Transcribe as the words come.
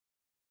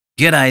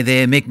G'day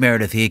there, Mick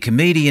Meredith here,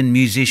 comedian,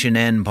 musician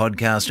and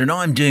podcaster, and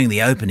I'm doing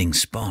the opening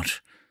spot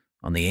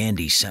on the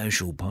Andy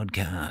Social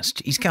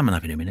podcast. He's coming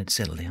up in a minute,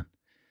 settle down.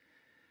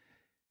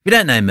 If you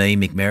don't know me,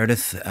 Mick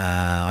Meredith,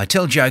 I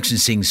tell jokes and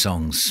sing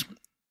songs.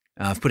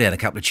 I've put out a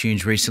couple of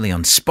tunes recently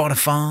on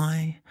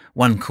Spotify,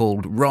 one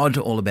called Rod,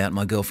 all about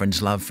my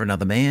girlfriend's love for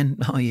another man.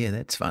 Oh yeah,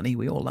 that's funny,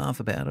 we all laugh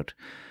about it.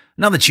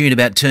 Another tune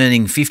about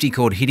turning 50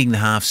 called Hitting the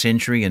Half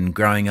Century and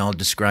Growing Old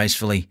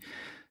Disgracefully.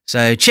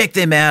 So check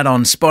them out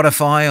on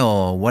Spotify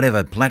or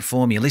whatever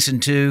platform you listen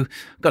to.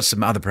 Got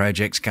some other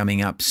projects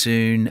coming up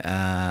soon.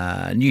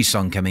 A new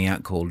song coming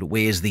out called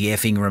Where's the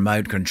Effing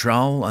Remote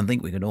Control? I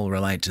think we can all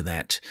relate to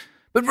that.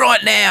 But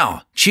right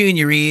now, tune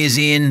your ears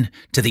in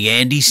to the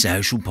Andy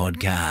Social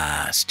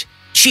Podcast.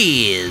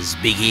 Cheers,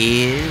 big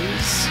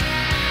ears.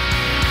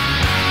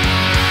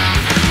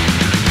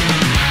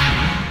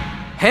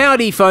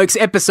 Howdy, folks.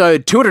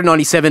 Episode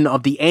 297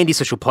 of the Andy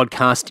Social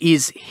Podcast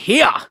is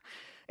here.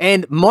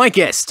 And my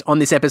guest on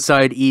this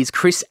episode is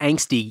Chris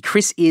Anstey.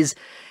 Chris is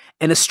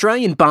an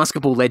Australian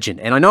basketball legend.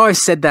 And I know I've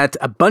said that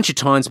a bunch of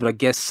times, but I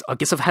guess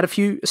I've had a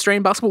few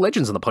Australian basketball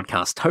legends on the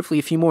podcast. Hopefully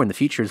a few more in the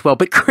future as well.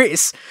 But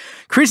Chris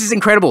is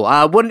incredible.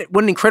 What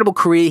an incredible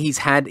career he's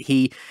had.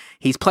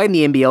 He's played in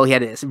the NBL. He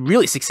had a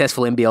really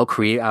successful NBL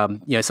career.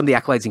 Some of the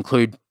accolades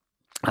include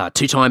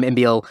two-time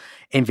NBL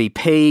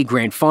MVP,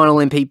 Grand Final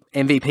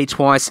MVP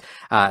twice,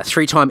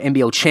 three-time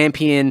NBL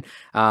champion,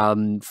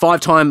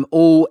 five-time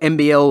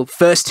All-NBL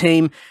first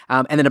team,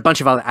 and then a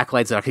bunch of other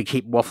accolades that I could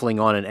keep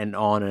waffling on and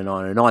on and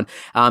on and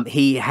on.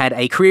 He had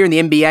a career in the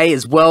NBA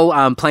as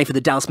well, playing for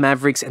the Dallas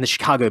Mavericks and the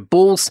Chicago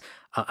Bulls.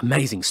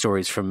 Amazing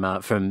stories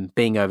from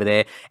being over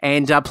there,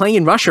 and playing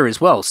in Russia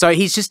as well. So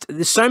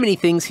there's so many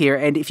things here,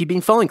 and if you've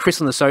been following Chris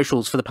on the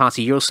socials for the past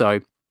year or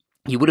so,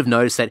 you would have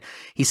noticed that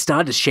he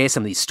started to share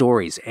some of these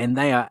stories, and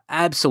they are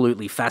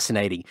absolutely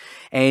fascinating.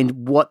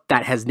 And what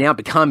that has now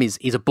become is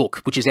a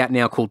book, which is out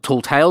now called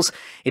Tall Tales.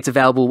 It's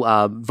available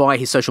via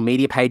his social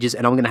media pages,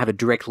 and I'm going to have a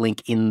direct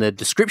link in the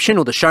description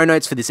or the show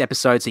notes for this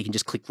episode, so you can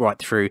just click right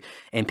through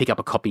and pick up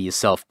a copy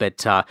yourself.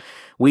 But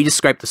we just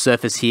scraped the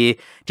surface here,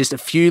 just a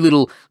few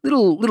little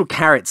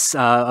carrots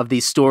of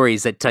these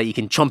stories that you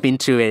can chomp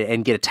into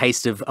and get a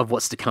taste of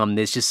what's to come.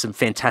 There's just some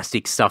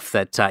fantastic stuff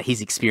that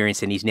he's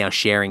experienced and he's now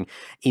sharing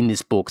in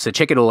this book. So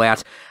check it all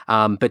out.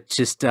 But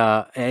just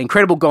an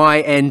incredible guy.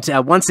 And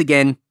once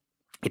again,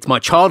 it's my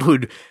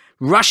childhood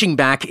rushing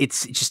back.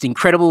 It's just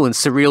incredible and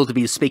surreal to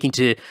be speaking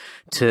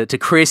to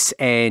Chris,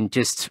 and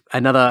just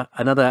another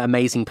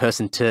amazing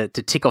person to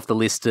tick off the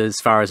list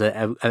as far as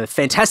a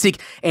fantastic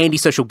Andy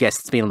Social guest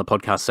that's been on the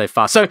podcast so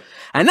far. So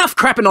enough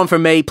crapping on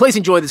from me. Please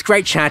enjoy this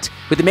great chat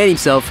with the man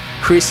himself,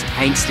 Chris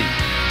Anstey.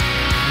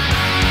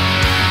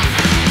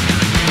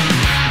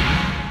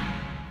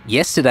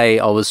 Yesterday,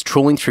 I was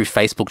trawling through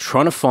Facebook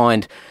trying to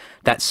find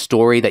that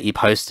story that you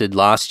posted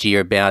last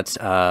year about,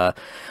 the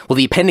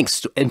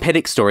appendix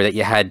story that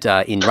you had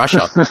in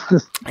Russia.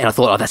 And I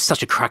thought, that's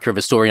such a cracker of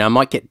a story. And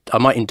I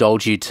might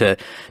indulge you to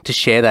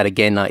share that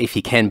again if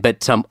you can.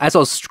 But as I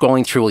was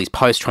scrolling through all these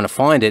posts trying to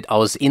find it, I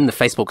was in the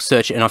Facebook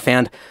search and I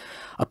found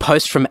a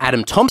post from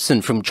Adam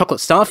Thompson from Chocolate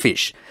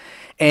Starfish.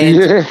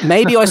 And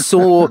maybe I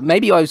saw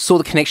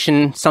the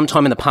connection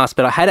sometime in the past,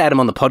 but I had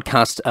Adam on the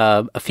podcast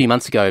a few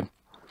months ago.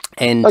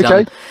 And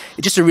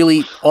just a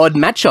really odd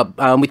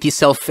matchup with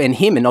yourself and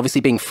him, and obviously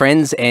being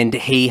friends. And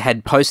he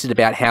had posted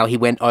about how he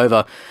went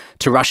over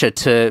to Russia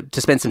to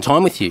spend some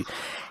time with you.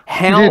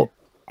 How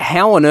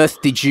on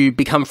earth did you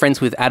become friends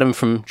with Adam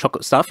from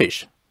Chocolate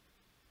Starfish?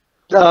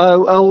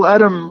 Well,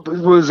 Adam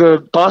was a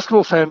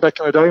basketball fan back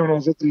in the day when I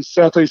was at the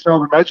Southeast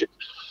Melbourne Magic,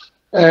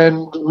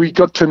 and we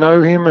got to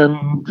know him,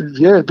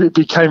 and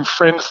became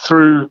friends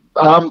through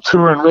Arm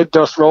Tour and Red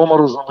Dust Role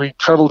Models, and we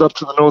travelled up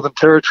to the Northern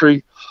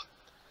Territory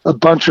a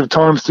bunch of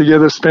times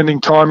together, spending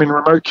time in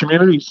remote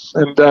communities,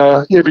 and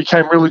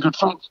became really good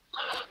friends.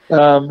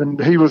 And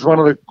he was one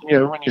of the,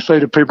 when you say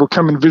to people,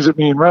 come and visit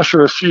me in Russia,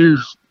 a few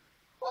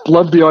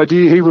loved the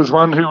idea. He was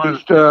one who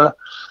was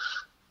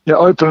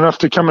open enough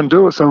to come and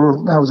do it. So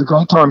that was a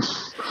great time.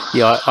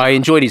 Yeah, I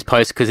enjoyed his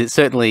post because it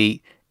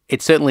certainly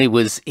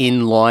was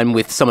in line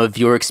with some of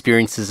your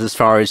experiences as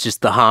far as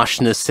just the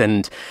harshness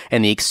and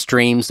the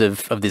extremes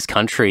of this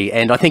country.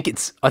 And I think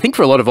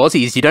for a lot of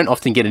Aussies, you don't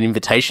often get an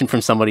invitation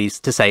from somebody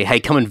to say,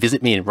 hey, come and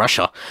visit me in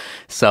Russia.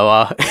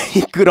 So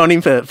good on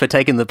him for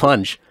taking the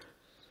plunge.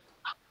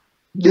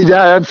 Yeah,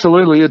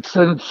 absolutely. It's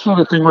sort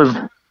of thing we've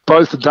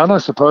both done, I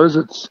suppose.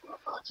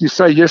 You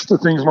say yes to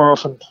things more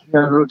often.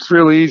 It's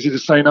really easy to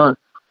say no.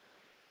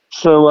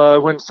 So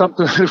when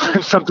something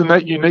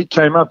that unique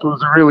came up, it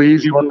was a really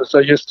easy one to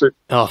say yes to.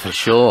 Oh, for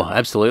sure,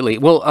 absolutely.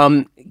 Well,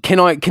 can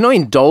I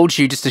indulge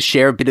you just to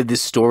share a bit of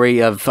this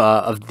story of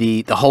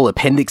the whole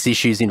appendix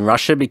issues in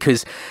Russia,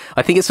 because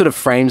I think it sort of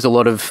frames a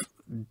lot of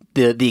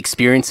the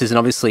experiences, and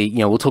obviously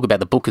we'll talk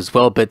about the book as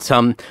well. But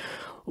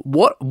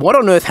what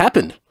on earth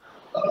happened?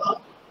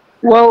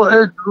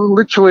 Well,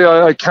 literally,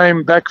 I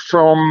came back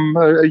from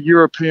a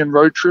European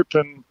road trip,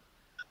 and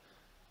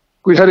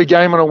we had a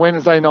game on a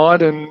Wednesday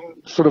night, and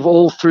sort of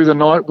all through the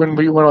night when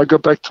I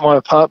got back to my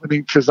apartment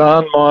in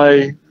Kazan,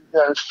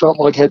 it felt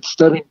like I had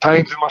stabbing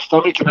pains in my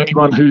stomach, and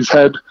anyone who's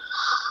had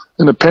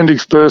an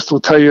appendix burst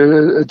will tell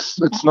you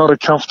it's not a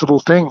comfortable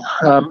thing.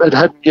 It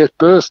hadn't yet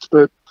burst,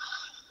 but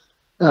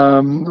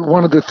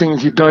one of the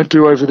things you don't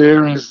do over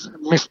there is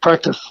miss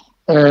practice.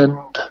 And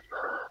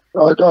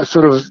I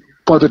sort of,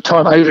 by the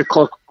time 8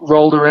 o'clock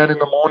rolled around in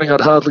the morning,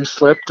 I'd hardly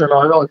slept, and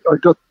I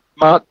got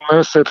Martin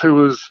Mercet, who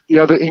was the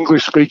other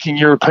English-speaking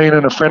European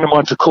and a friend of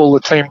mine, to call the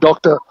team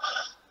doctor,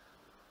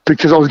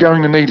 because I was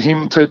going to need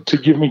him to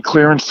give me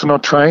clearance to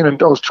not train,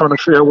 and I was trying to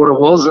figure out what it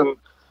was. And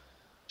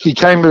he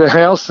came to the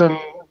house, and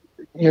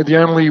the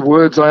only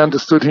words I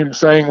understood him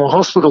saying were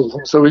hospital.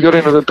 And so we got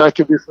into the back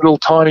of this little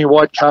tiny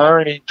white car,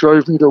 and he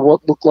drove me to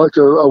what looked like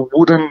a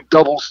wooden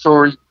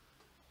double-story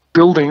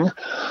building,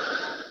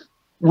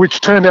 which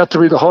turned out to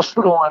be the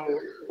hospital.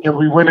 And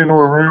we went into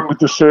a room with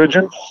the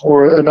surgeon,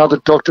 or another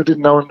doctor,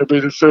 didn't know him to be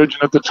the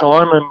surgeon at the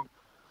time. And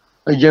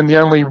again, the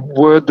only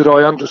word that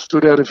I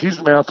understood out of his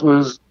mouth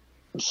was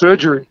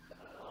surgery.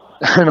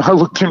 And I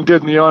looked him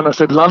dead in the eye and I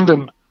said,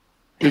 London,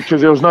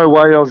 because there was no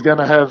way I was going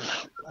to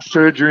have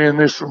surgery in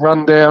this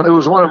rundown. It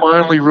was one of my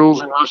only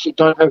rules in Russia: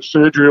 don't have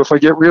surgery. If I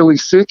get really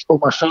sick or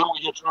my family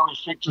gets really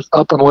sick, just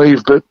up and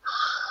leave. But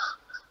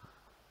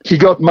he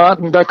got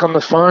Martin back on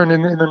the phone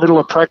in the middle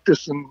of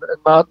practice, and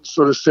Martin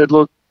sort of said,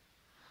 look,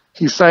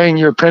 he's saying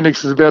your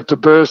appendix is about to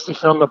burst.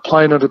 If you're on the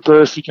plane at a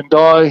burst, you can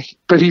die.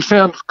 But he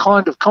sounds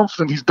kind of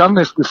confident. He's done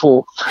this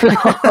before.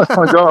 Oh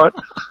my God.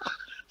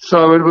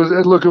 So it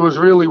was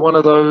really one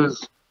of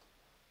those,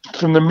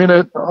 from the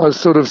minute I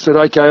sort of said,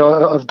 okay,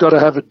 I've got to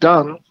have it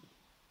done,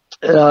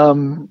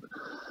 going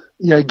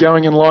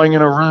and lying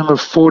in a room of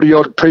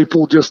 40-odd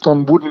people just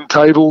on wooden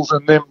tables,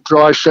 and them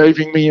dry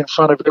shaving me in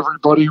front of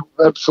everybody,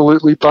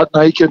 absolutely butt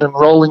naked, and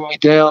rolling me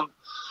down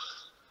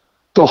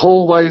the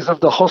hallways of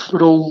the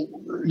hospital,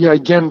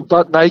 again,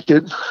 butt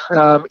naked,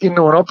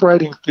 into an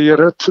operating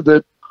theatre, to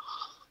that,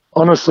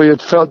 honestly,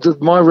 it felt,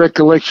 my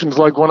recollection's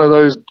like one of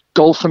those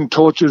dolphin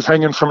torches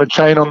hanging from a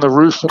chain on the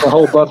roof, and a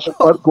whole bunch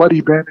of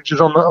bloody bandages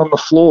on the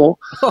floor.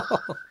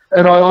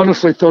 And I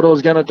honestly thought I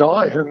was going to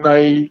die. And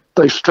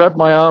they strapped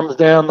my arms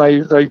down.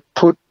 They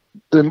put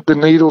the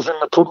needles in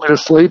to put me to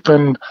sleep.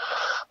 And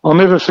I'll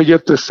never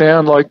forget the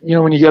sound, like,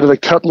 when you go to the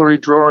cutlery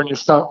drawer and you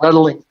start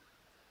rattling.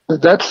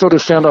 That sort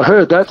of sound I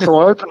heard. That's how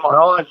I opened my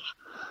eyes,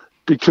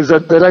 because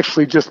that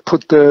actually just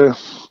put the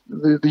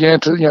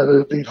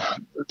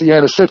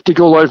antiseptic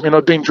all over me, and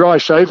I'd been dry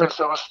shaven,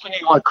 so I was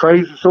stinging like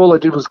crazy. So all I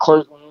did was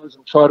close my eyes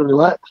and try to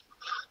relax.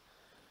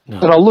 No.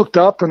 And I looked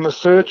up, and the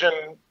surgeon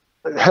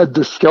had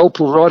the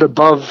scalpel right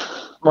above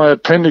my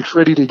appendix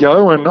ready to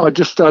go, and I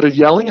just started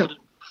yelling at him.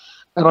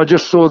 And I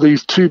just saw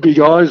these two big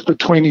eyes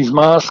between his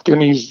mask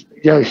and his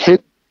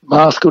head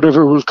mask,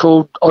 whatever it was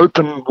called,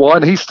 open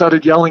wide. He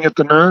started yelling at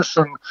the nurse,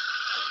 and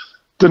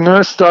the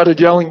nurse started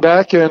yelling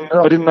back, and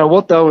I didn't know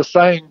what they were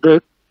saying,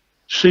 but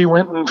she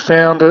went and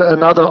found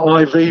another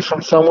IV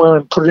from somewhere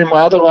and put it in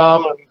my other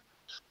arm,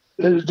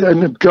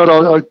 and God,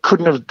 I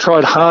couldn't have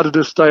tried harder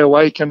to stay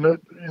awake, and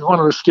it was one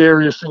of the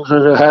scariest things I've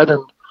ever had.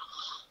 And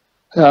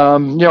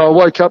I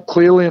woke up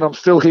clearly, and I'm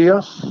still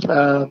here.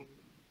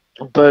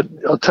 But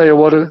I'll tell you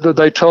what,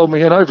 they told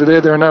me, and over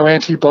there are no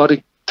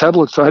antibiotic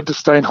tablets. I had to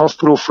stay in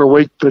hospital for a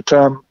week. But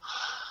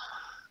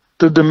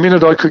the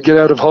minute I could get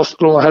out of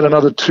hospital, I had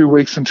another 2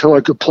 weeks until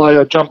I could play.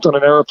 I jumped on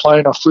an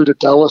aeroplane, I flew to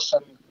Dallas,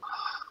 and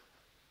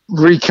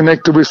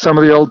reconnected with some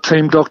of the old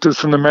team doctors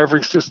from the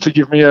Mavericks, just to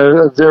give me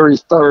a very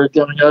thorough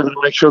going over to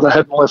make sure they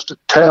hadn't left a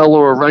towel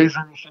or a razor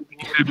or something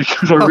in there,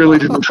 because I really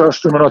didn't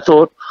trust them. And I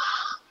thought,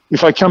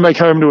 if I come back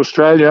home to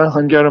Australia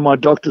and go to my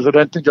doctors, I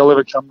don't think I'll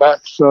ever come back.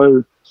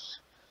 So,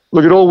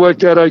 look, it all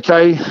worked out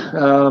okay,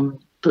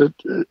 but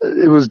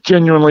it was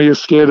genuinely as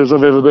scared as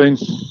I've ever been.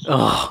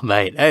 Oh,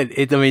 mate.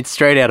 It's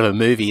straight out of a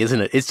movie,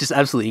 isn't it? It's just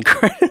absolutely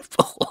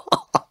incredible.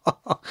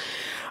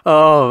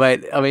 Oh,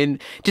 mate. I'm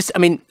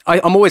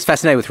always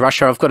fascinated with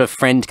Russia. I've got a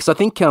friend, because I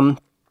think,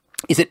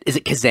 is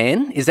it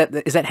Kazan? Is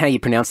that how you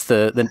pronounce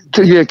the?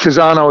 Yeah,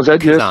 Kazan. I was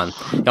at Kazan.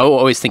 Yes. I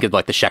always think of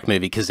like the Shaq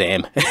movie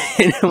Kazam.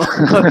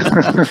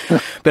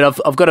 But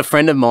I've got a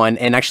friend of mine,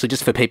 and actually,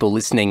 just for people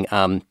listening,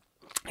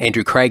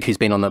 Andrew Craig, who's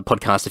been on the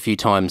podcast a few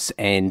times,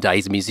 and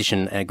he's a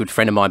musician and a good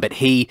friend of mine. But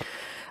he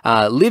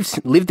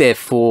lived there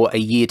for a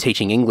year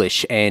teaching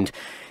English, and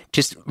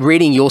just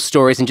reading your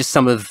stories and just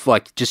some of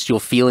just your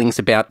feelings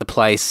about the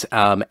place,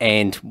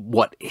 and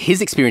what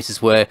his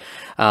experiences were,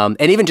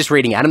 and even just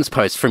reading Adam's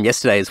post from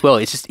yesterday as well.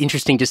 It's just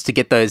interesting just to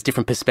get those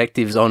different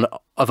perspectives of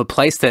a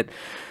place that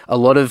a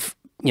lot of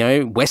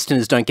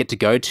Westerners don't get to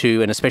go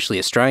to, and especially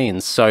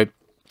Australians. So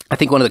I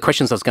think one of the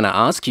questions I was going to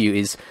ask you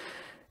is,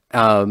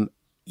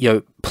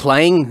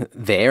 playing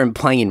there and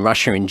playing in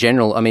Russia in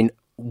general,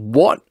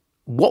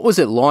 what was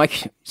it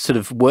like sort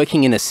of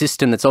working in a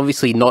system that's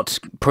obviously not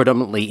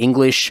predominantly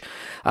English,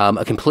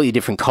 a completely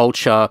different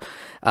culture,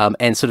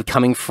 and sort of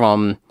coming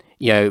from,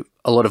 a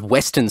lot of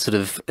Western sort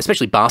of,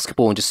 especially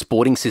basketball and just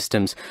sporting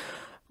systems?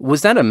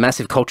 Was that a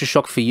massive culture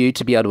shock for you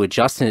to be able to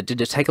adjust? And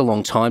did it take a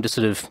long time to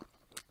sort of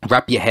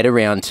wrap your head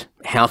around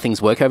how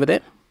things work over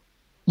there?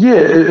 Yeah,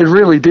 it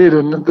really did.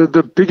 And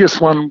the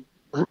biggest one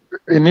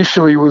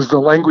initially was the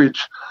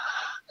language.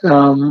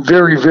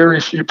 Very,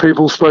 very few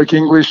people spoke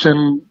English,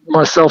 and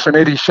myself and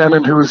Eddie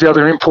Shannon, who was the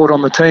other import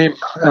on the team,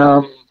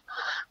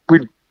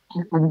 we'd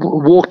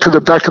walk to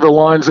the back of the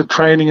lines at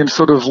training and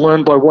sort of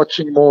learn by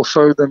watching more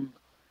so than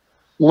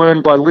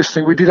learn by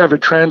listening. We did have a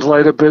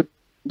translator, but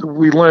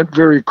we learnt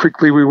very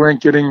quickly we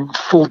weren't getting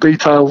full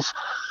details.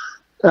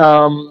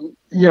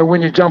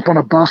 When you jump on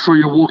a bus or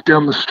you walk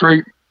down the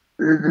street,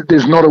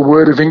 there's not a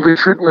word of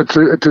English written.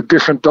 It's a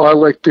different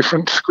dialect,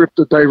 different script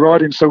that they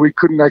write in, so we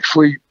couldn't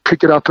actually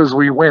pick it up as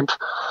we went.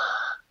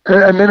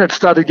 And then it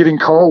started getting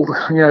cold.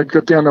 It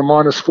got down to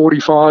minus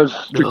 45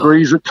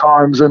 degrees at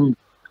times, and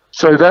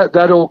so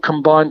that all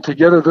combined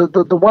together.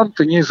 The one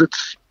thing is,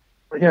 it's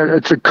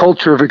a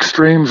culture of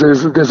extremes.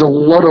 There's a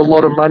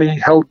lot of money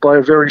held by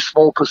a very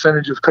small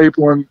percentage of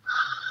people, and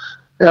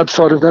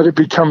outside of that, it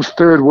becomes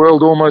third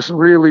world almost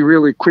really,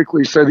 really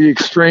quickly. So the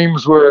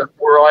extremes were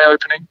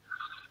eye-opening.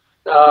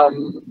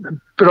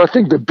 But I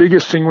think the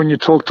biggest thing when you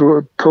talk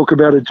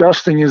about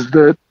adjusting is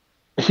that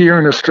here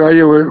in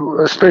Australia,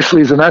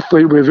 especially as an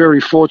athlete, we're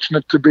very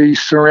fortunate to be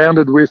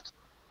surrounded with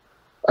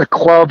a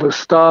club, a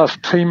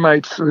staff,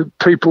 teammates,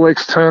 people,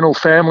 external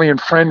family and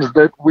friends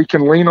that we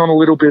can lean on a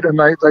little bit, and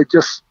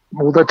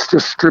that's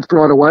just stripped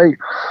right away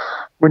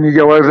when you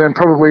go over there. And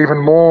probably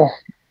even more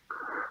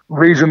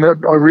reason that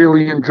I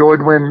really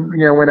enjoyed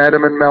when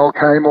Adam and Mel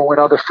came, or when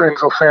other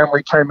friends or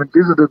family came and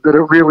visited, that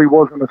it really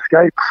was an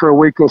escape for a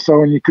week or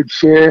so, and you could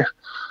share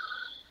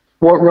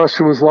what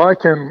Russia was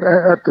like. And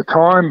at the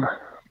time,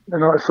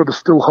 and I sort of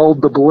still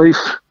hold the belief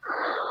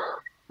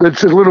that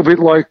it's a little bit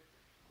like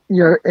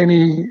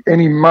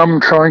any mum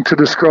trying to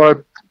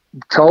describe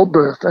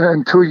childbirth.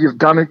 Until you've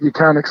done it, you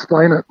can't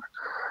explain it.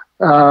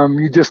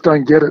 You just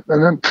don't get it.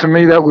 And then, to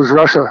me, that was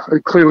Russia.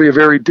 Clearly a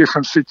very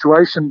different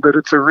situation, but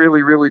it's a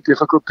really, really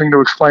difficult thing to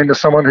explain to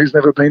someone who's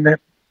never been there.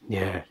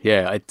 Yeah,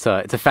 it's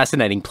a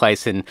fascinating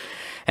place, and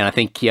I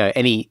think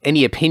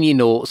any opinion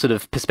or sort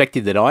of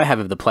perspective that I have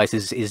of the place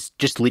is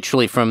just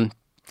literally from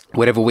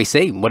whatever we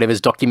see,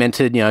 whatever's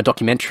documented,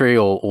 documentary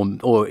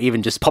or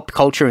even just pop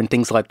culture and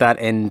things like that,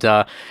 and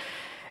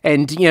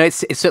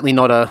it's certainly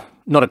not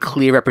a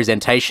clear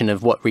representation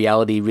of what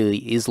reality really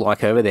is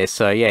like over there.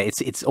 So yeah,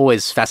 it's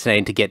always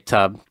fascinating to get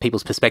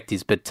people's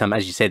perspectives. But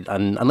as you said,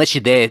 unless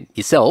you're there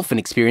yourself and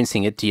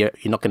experiencing it, you're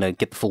not going to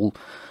get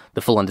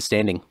the full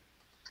understanding.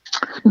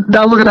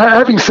 Now, look,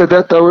 having said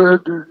that, though,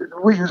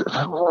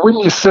 when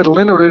you settle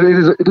into it,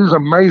 it is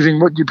amazing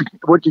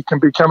what you can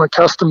become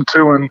accustomed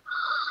to. And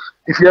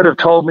if you had have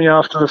told me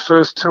after the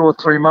first 2 or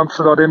 3 months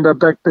that I'd end up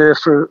back there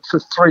for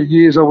 3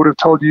 years, I would have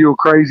told you were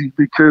crazy,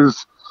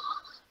 because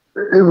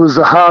it was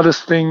the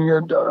hardest thing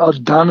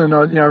I've done. And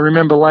I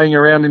remember laying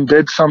around in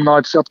bed some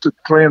nights up to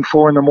 3 and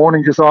 4 in the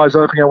morning, just eyes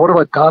open, what have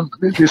I done?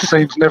 This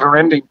seems never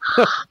ending.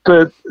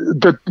 But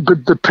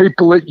the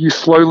people that you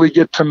slowly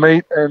get to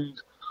meet, and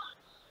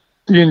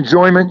the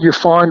enjoyment you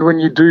find when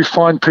you do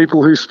find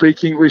people who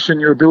speak English,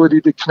 and your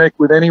ability to connect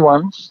with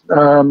anyone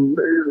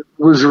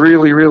was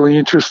really, really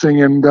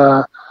interesting. And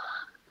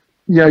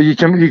you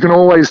can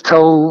always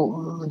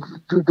tell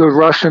the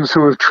Russians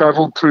who have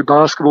travelled through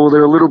basketball,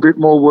 they're a little bit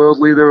more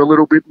worldly, they're a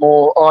little bit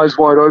more eyes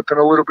wide open,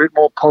 a little bit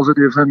more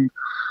positive, and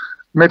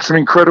met some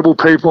incredible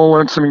people,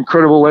 learned some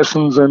incredible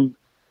lessons. And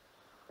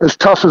as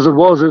tough as it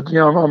was,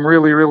 I'm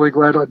really, really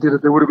glad I did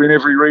it. There would have been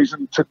every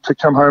reason to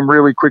come home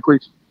really quickly.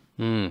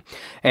 And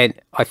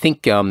I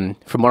think from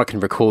what I can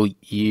recall,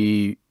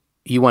 you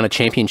won a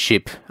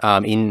championship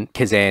in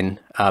Kazan,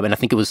 and I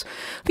think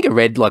I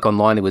read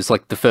online it was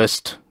the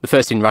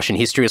first in Russian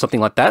history or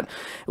something like that.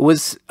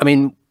 Was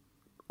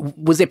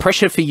there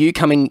pressure for you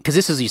coming, because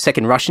this is your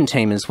second Russian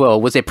team as well?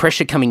 Was there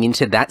pressure coming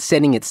into that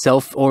setting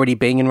itself, already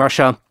being in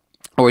Russia,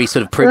 or are you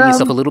sort of proving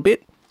yourself a little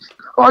bit?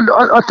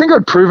 I think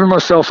I'd proven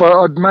myself.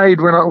 I'd made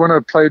when I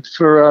played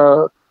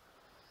for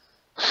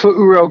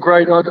Ural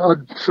Great,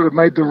 I'd sort of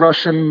made the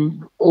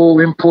Russian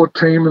all-import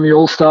team and the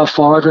All-Star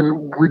 5,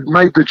 and we'd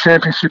made the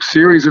championship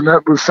series, and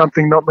that was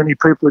something not many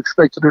people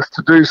expected us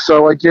to do.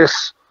 So I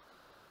guess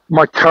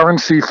my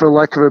currency, for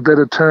lack of a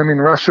better term, in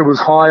Russia was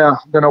higher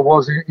than it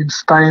was in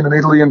Spain and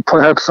Italy and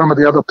perhaps some of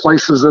the other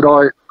places that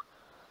I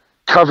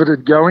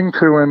coveted going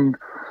to. And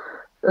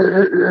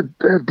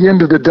at the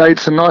end of the day,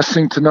 it's a nice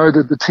thing to know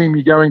that the team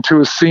you're going to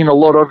has seen a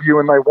lot of you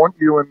and they want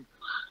you. And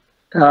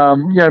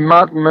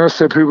Martin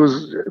Mercep, who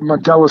was my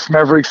Dallas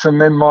Mavericks and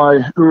then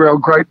my Ural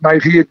Great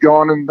mate, he had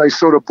gone, and they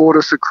sort of brought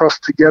us across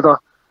together.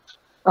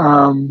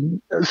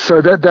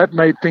 So that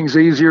made things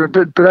easier.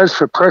 But as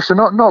for pressure,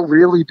 not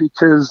really,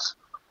 because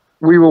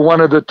we were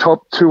one of the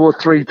top 2 or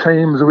 3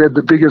 teams. We had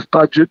the biggest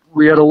budget.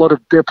 We had a lot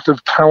of depth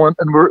of talent,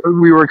 and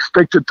we were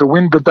expected to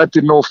win, but that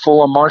didn't all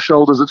fall on my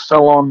shoulders. It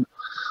fell on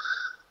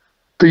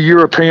the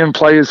European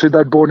players who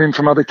they'd brought in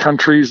from other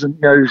countries, and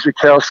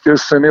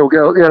Zhikauskas and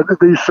Ilgal,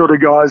 these sort of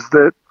guys.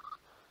 That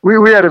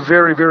we had a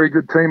very, very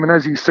good team. And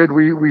as you said,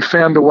 we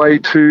found a way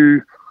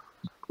to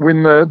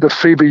win the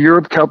FIBA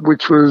Europe Cup,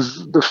 which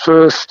was the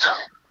first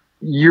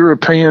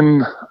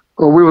European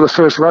well, we were the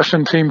first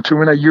Russian team to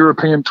win a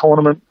European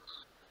tournament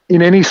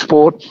in any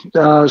sport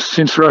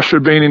since Russia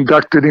had been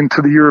inducted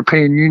into the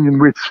European Union,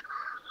 which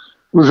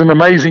was an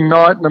amazing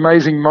night, an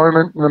amazing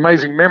moment, an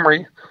amazing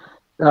memory.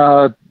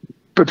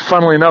 But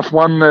funnily enough,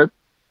 one that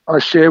I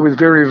share with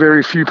very,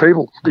 very few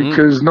people,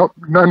 because no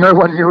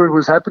one knew it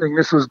was happening.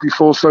 This was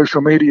before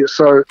social media.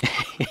 So,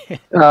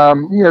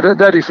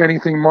 that, if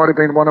anything, might have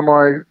been one of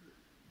my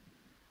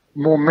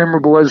more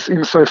memorable as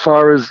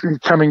insofar as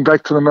coming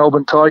back to the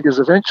Melbourne Tigers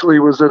eventually,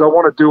 was that I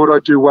want to do what I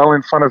do well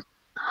in front of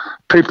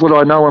people that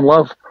I know and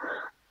love.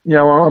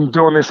 I'm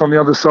doing this on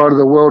the other side of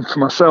the world for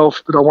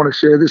myself, but I want to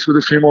share this with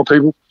a few more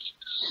people.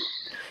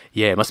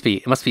 Yeah, it must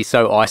be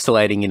so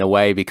isolating in a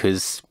way,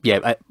 because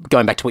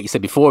going back to what you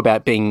said before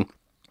about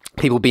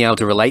people being able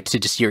to relate to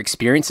just your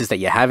experiences that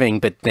you're having,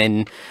 but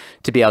then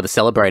to be able to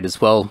celebrate as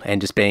well, and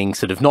just being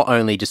sort of not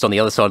only just on the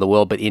other side of the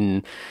world, but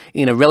in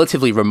a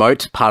relatively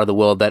remote part of the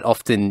world that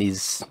often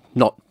is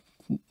not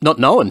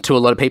known to a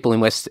lot of people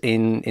in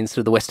sort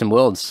of the Western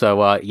world.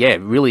 So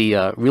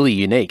really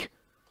unique.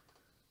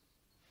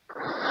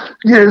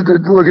 Yeah,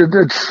 look,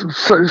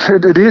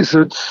 it is.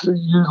 It's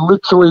you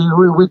literally.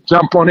 We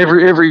jump on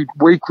every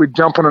week. We'd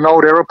jump on an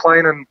old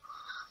aeroplane and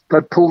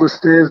they'd pull the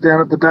stairs down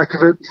at the back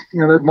of it.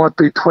 That might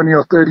be 20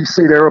 or 30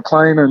 seat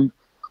aeroplane, and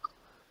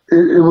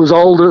it was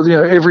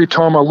older. Every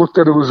time I looked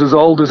at it, it was as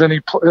old as any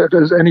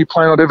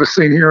plane I'd ever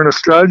seen here in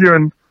Australia.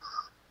 And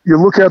you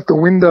look out the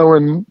window,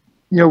 and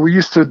we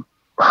used to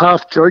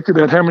half joke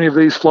about how many of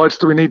these flights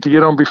do we need to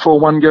get on before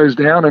one goes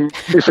down, and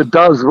if it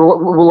does,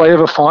 will they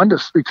ever find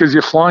us? Because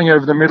you're flying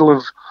over the middle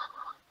of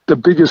the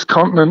biggest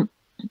continent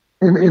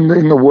in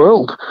the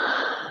world.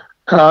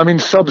 In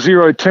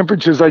sub-zero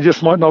temperatures, they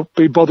just might not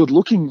be bothered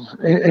looking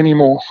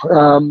anymore.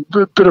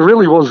 But it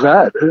really was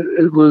that.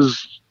 It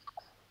was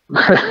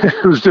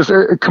just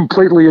a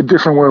completely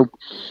different world.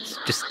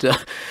 Just,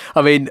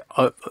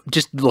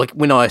 just like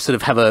when I sort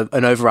of have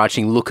an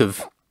overarching look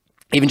of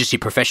even just your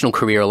professional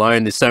career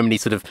alone, there's so many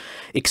sort of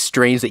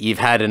extremes that you've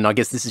had, and I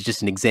guess this is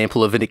just an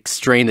example of an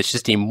extreme that's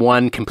just in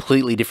one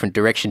completely different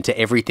direction to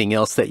everything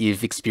else that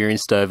you've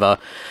experienced over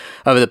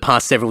the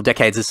past several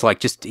decades. It's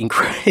like just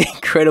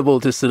incredible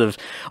to sort of,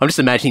 I'm just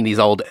imagining these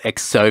old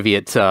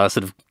ex-Soviet sort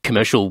of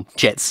commercial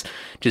jets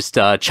just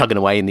chugging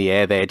away in the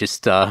air there,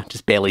 just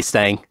barely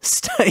staying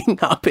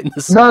up in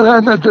the sky.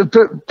 No,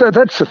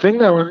 that's the thing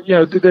though.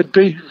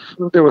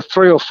 There were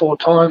 3 or 4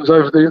 times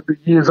over the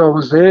years I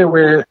was there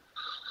where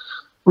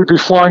we'd be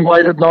flying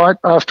late at night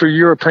after a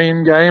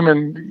European game,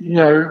 and,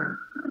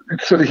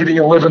 it's sort of hitting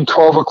 11,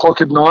 12 o'clock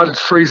at night.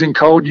 It's freezing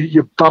cold.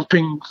 You're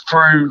bumping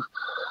through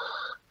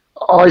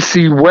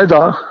icy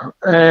weather,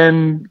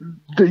 and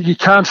you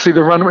can't see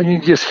the runway, and you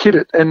just hit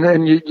it. And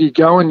then you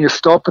go and you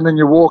stop, and then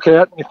you walk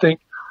out and you think,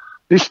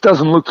 this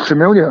doesn't look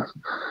familiar.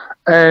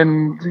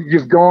 And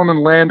you've gone and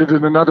landed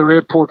in another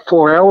airport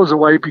 4 hours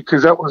away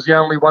because that was the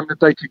only one that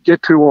they could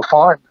get to or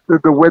find.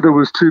 The weather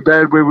was too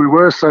bad where we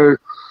were, so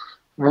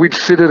we'd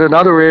sit at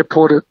another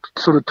airport at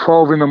sort of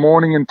 12 in the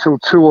morning until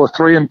 2 or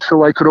 3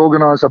 until they could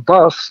organise a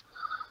bus.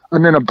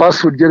 And then a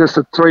bus would get us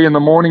at 3 in the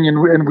morning,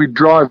 and we'd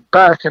drive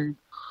back, and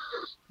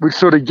we'd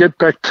sort of get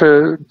back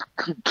to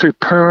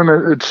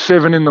Perth at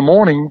 7 in the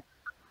morning.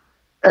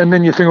 And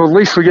then you think, well, at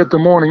least we get the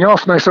morning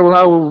off. And they say, well,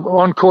 no, we're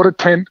on court at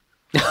 10.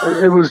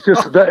 It was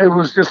just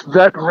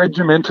that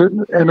regimented,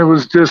 and it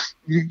was just,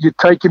 you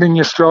take it in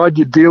your stride,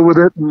 you deal with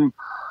it. And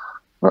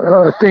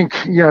I think,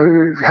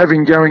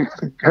 having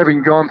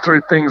gone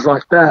through things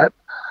like that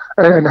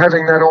and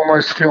having that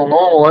almost feel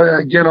normal,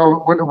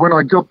 when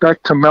I got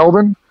back to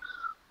Melbourne,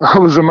 I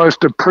was the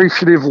most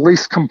appreciative,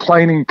 least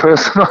complaining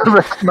person I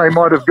reckon they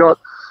might have got.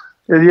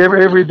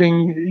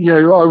 Everything,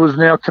 I was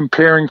now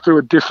comparing through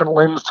a different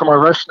lens to my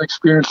Russian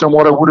experience than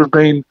what I would have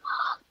been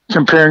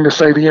comparing to,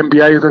 say, the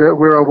NBA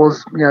where I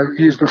was,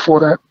 years before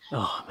that.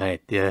 Oh,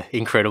 mate, yeah,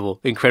 incredible.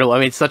 I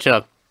mean, it's sort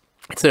of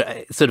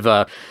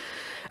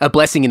a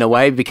blessing in a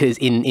way, because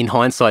in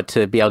hindsight,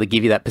 to be able to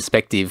give you that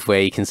perspective where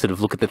you can sort of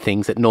look at the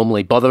things that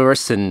normally bother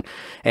us and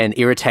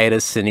irritate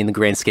us, and in the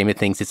grand scheme of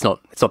things, it's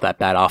not that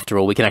bad after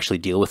all. We can actually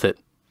deal with it.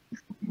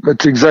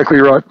 That's exactly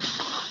right.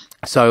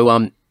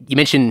 So you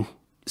mentioned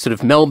sort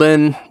of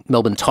Melbourne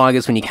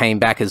Tigers when you came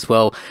back as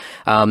well.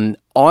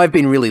 I've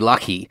been really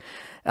lucky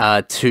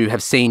to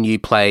have seen you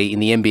play in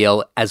the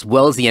NBL as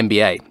well as the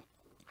NBA.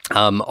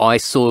 I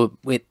saw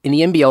in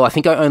the NBL, I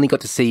think I only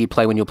got to see you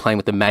play when you were playing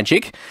with the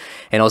Magic,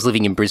 and I was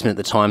living in Brisbane at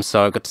the time,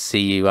 so I got to see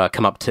you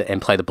come up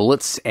and play the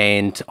Bullets.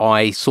 And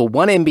I saw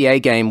one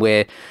NBA game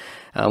where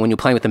when you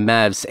were playing with the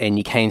Mavs and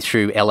you came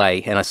through LA,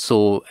 and I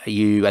saw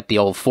you at the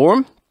old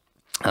Forum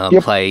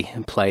play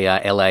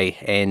LA,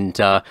 and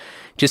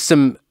just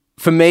some,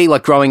 for me,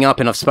 like growing up,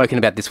 and I've spoken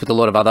about this with a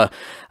lot of other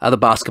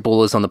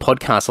basketballers on the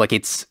podcast, like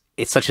it's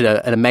such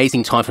an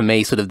amazing time for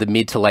me, sort of the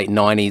mid to late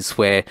 90s,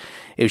 where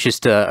it was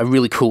just a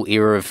really cool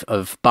era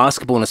of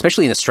basketball, and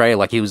especially in Australia,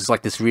 like it was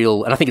like this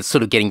real, and I think it's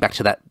sort of getting back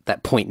to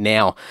that point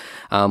now,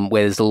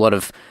 where there's a lot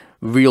of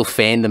real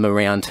fandom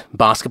around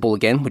basketball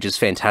again, which is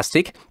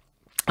fantastic.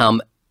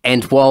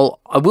 And while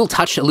I will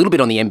touch a little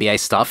bit on the NBA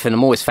stuff, and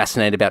I'm always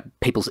fascinated about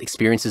people's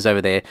experiences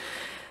over there,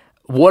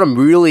 what I'm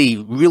really,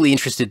 really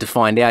interested to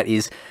find out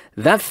is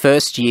that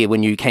first year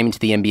when you came into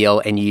the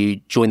NBL and you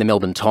joined the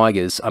Melbourne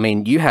Tigers. I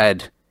mean, you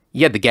had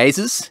the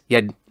Gazers, you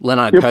had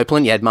Leonard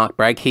Copeland, you had Mark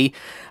Bragke,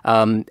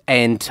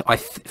 and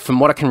from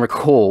what I can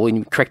recall,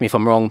 and correct me if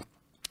I'm wrong,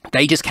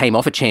 they just came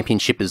off a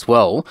championship as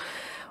well.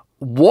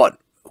 What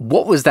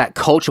was that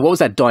culture? What was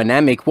that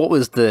dynamic? What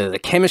was the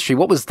chemistry?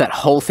 What was that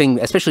whole thing?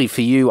 Especially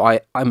for you,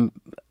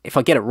 if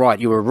I get it right,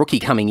 you were a rookie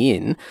coming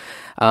in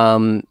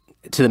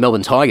to the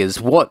Melbourne Tigers.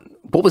 What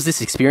was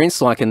this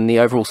experience like, and the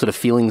overall sort of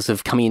feelings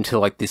of coming into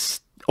like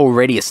this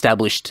already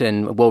established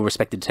and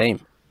well-respected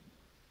team?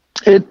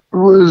 It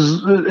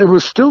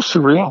was still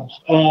surreal,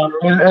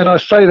 and I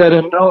say that,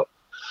 and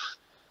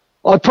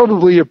I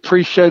probably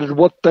appreciated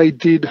what they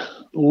did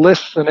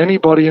less than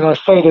anybody, and I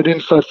say that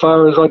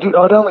insofar as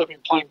I'd only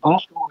been playing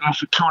basketball now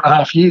for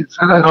 2.5 years,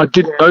 and I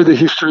didn't know the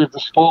history of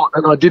the sport,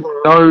 and I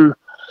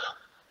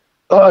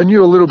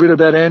knew a little bit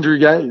about Andrew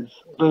Gaze,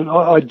 but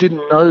I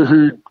didn't know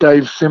who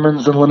Dave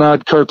Simmons and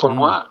Leonard Copeland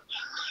were.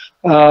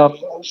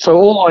 So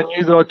all I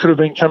knew that I could have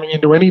been coming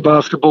into any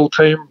basketball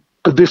team,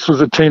 but this was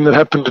a team that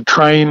happened to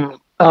train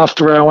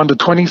after our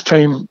under-20s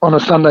team on a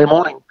Sunday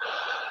morning.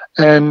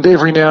 And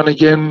every now and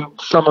again,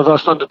 some of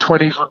us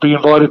under-20s would be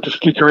invited to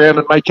stick around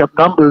and make up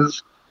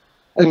numbers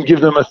and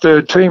give them a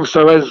third team.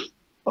 So as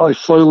I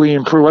slowly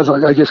improved, as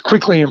I guess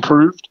quickly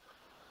improved,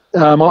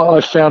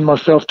 I found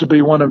myself to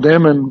be one of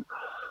them. And,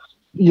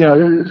 you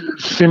know,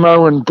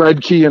 Simo and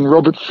Bradkey and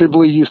Robert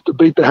Sibley used to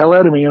beat the hell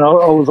out of me, and I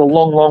was a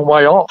long, long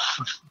way off.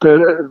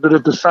 But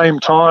at the same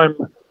time,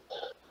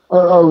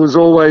 I was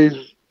always...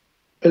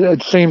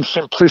 It seemed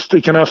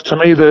simplistic enough to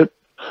me that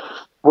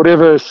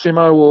whatever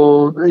Simo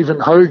or even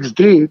Hogs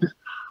did,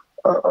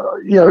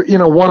 in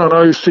a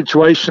 1-on-0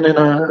 situation, in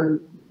an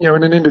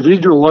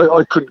individual,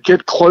 I could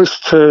get close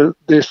to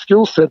their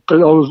skill set, but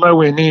I was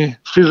nowhere near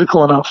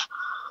physical enough.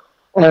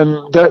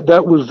 And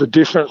that was the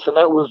difference, and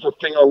that was the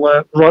thing I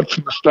learned right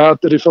from the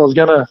start, that if I was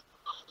going to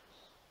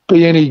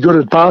be any good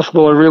at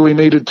basketball, I really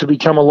needed to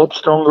become a lot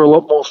stronger, a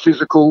lot more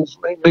physical,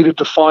 needed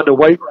to find a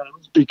weight room,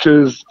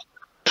 because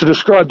to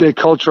describe their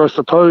culture, I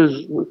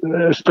suppose,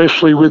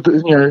 especially with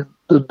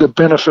the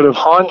benefit of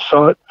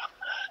hindsight,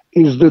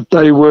 is that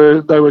they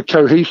were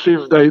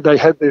cohesive. They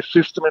had their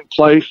system in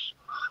place.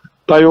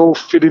 They all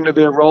fit into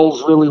their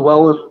roles really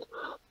well, and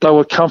they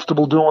were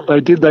comfortable doing what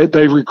they did.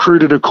 They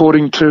recruited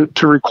according to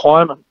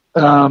requirement.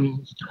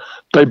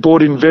 They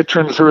brought in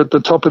veterans who were at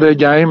the top of their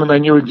game, and they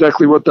knew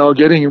exactly what they were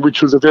getting,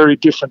 which was a very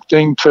different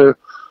thing to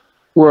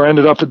where I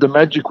ended up at the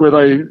Magic, where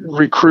they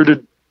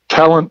recruited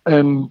talent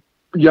and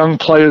young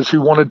players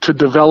who wanted to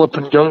develop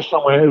and go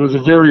somewhere. It was a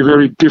very,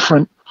 very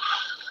different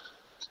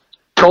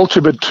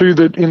culture, but two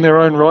that in their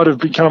own right have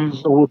become,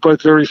 or were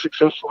both very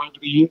successful over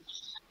the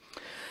years.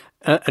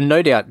 And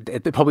no doubt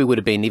it probably would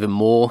have been even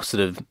more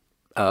sort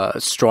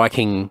of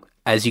striking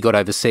as you got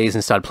overseas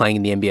and started playing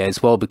in the NBA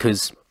as well,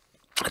 because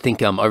I think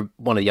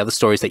one of the other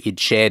stories that you'd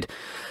shared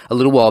a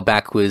little while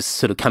back was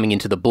sort of coming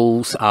into the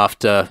Bulls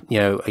after,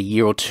 a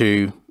year or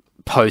two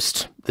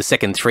post the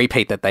second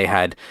three-peat that they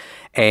had,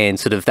 and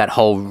sort of that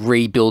whole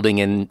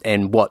rebuilding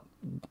and what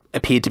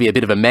appeared to be a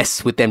bit of a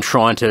mess with them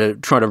trying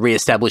to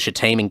reestablish a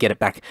team and get it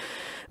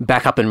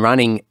back up and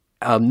running.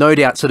 No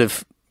doubt sort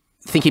of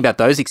thinking about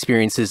those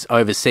experiences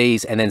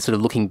overseas, and then sort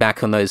of looking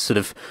back on those sort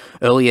of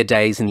earlier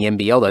days in the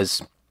NBL,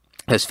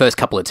 those first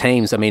couple of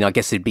teams, I mean, I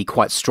guess it'd be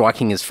quite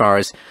striking as far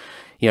as,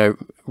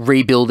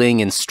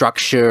 rebuilding and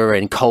structure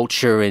and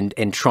culture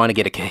and trying to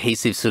get a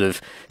cohesive sort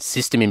of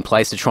system in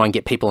place to try and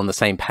get people on the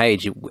same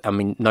page. I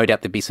mean, no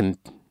doubt there'd be some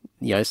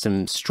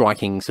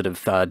striking sort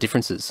of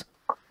differences.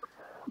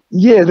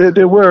 Yeah,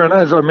 there were, and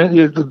as I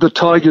mentioned, the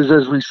Tigers,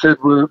 as we said,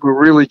 were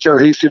really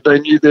cohesive. They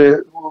knew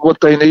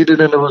what they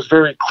needed, and it was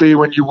very clear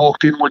when you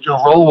walked in what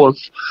your role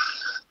was.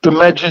 The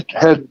Magic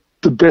had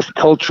the best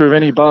culture of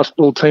any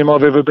basketball team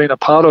I've ever been a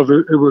part of.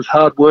 It was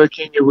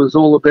hard-working. It was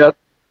all about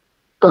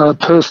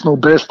personal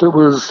best. It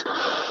was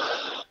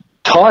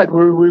tight.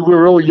 We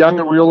were all young,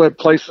 and we all had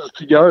places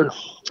to go.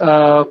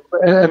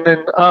 And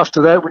then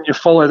after that, when you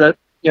follow that,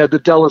 the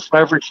Dallas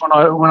Mavericks, when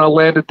I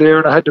landed there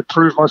and I had to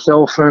prove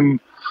myself, and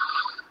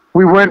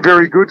we weren't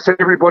very good, so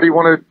everybody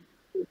wanted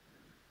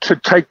to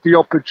take the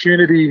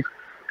opportunity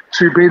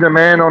to be the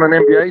man on an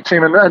NBA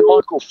team, and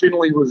Michael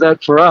Finley was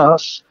that for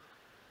us.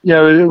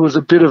 It was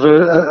a bit of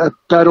a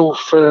battle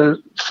for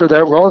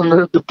that role,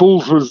 and the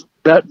Bulls was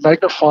that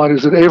magnified,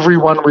 is that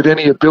everyone with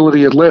any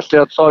ability had left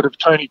outside of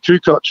Tony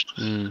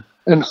Kukoc.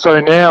 And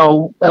so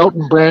now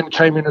Elton Brand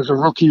came in as a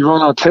rookie,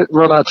 Ron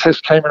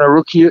Artest came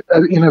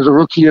in as a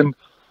rookie, and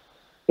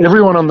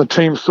everyone on the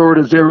team saw it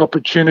as their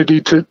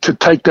opportunity to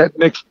take that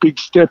next big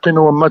step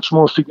into a much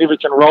more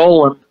significant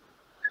role.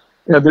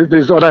 And I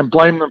don't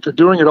blame them for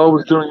doing it. I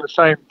was doing the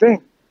same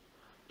thing,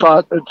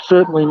 but it's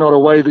certainly not a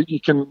way that you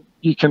can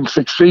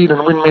succeed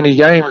and win many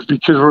games,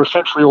 because we're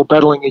essentially all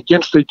battling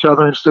against each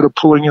other instead of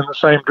pulling in the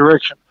same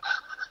direction.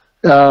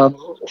 So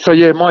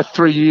my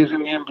 3 years in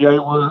the NBA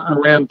were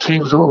around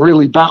teams that were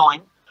really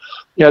battling,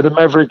 the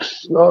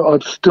Mavericks, I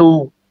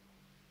still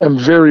am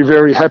very,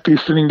 very happy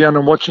sitting down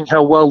and watching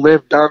how well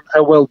they've done,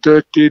 how well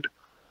Dirk did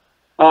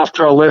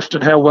after I left,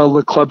 and how well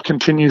the club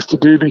continues to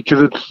do,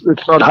 because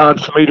it's not hard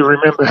for me to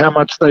remember how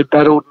much they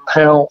battled and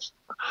how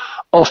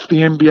off the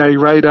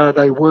NBA radar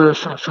they were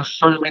for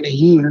so many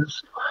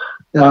years.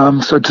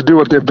 So to do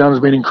what they've done has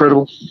been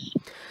incredible.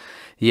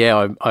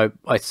 Yeah, I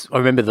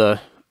remember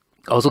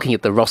I was looking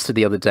at the roster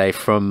the other day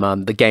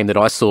from the game that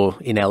I saw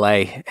in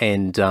LA,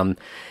 and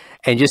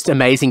just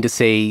amazing to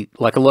see,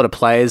 like, a lot of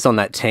players on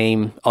that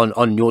team,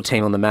 on your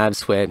team, on the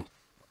Mavs, where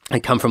they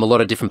come from a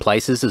lot of different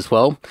places as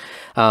well.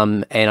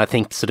 And I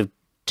think, sort of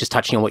just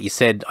touching on what you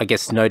said, I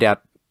guess no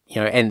doubt,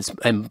 and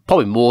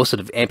probably more sort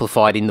of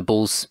amplified in the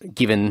Bulls,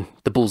 given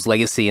the Bulls'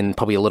 legacy, and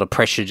probably a lot of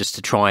pressure just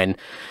to try and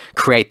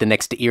create the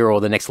next era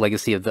or the next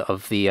legacy of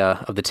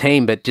the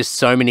team. But just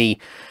so many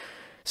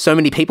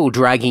people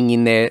dragging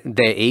in their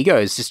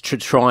egos just to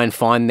try and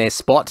find their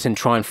spot and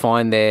try and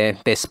find their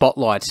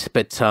spotlight,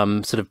 but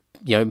sort of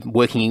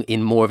working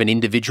in more of an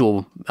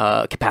individual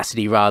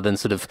capacity rather than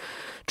sort of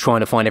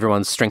trying to find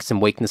everyone's strengths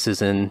and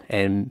weaknesses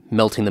and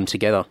melting them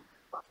together.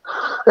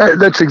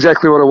 That's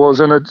exactly what it was,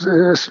 and it's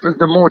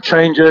the more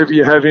changeover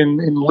you have in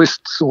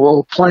lists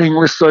or playing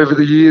lists over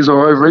the years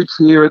or over each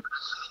year,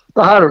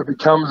 the harder it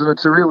becomes, and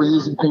it's a really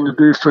easy thing to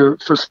do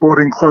for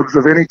sporting clubs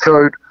of any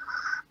code,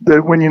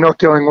 that when you're not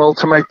going well,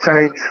 to make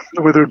change,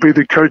 whether it be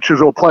the coaches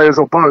or players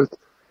or both,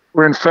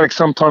 where in fact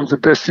sometimes the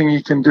best thing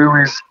you can do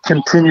is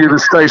continue to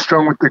stay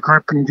strong with the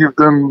group and give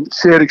them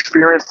shared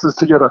experiences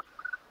together.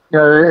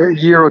 A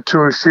year or two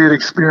of shared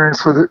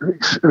experience with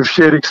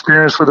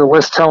a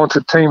less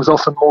talented team is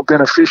often more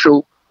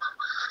beneficial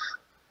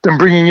than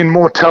bringing in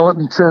more talent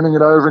and turning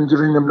it over and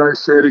giving them no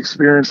shared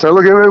experience. So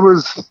look, it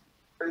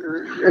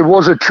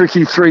was a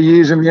tricky 3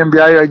 years in the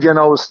NBA. Again,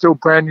 I was still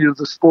brand new to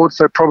the sport,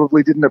 so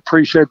probably didn't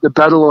appreciate the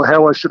battle or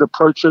how I should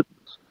approach it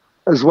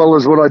as well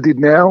as what I did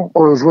now,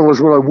 or as well as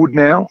what I would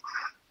now.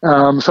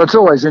 So it's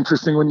always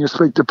interesting when you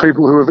speak to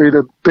people who have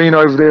either been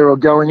over there or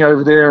going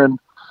over there and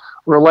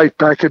relate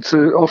back. It's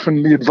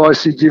often the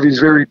advice you give is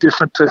very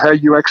different to how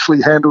you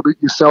actually handled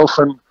it yourself,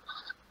 and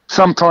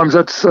sometimes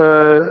that's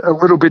a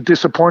little bit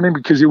disappointing,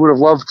 because you would have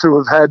loved to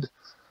have had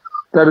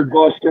that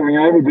advice going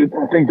over. But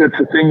I think that's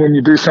the thing when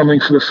you do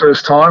something for the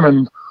first time.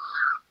 And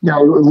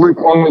Luke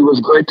Longley was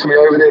great to me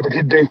over there, but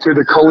he'd been through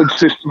the college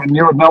system and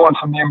knew it. No one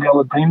from the NBL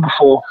had been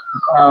before,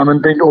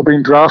 and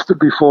been drafted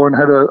before, and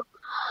had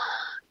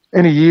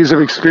any years of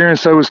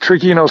experience. So it was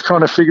tricky, and I was trying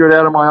to figure it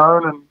out on my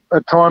own, and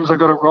at times I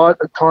got it right,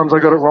 at times I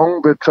got it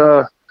wrong, but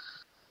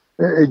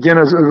again,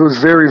 it was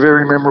very,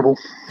 very memorable.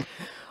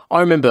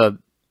 I remember,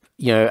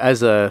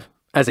 as a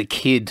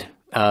kid,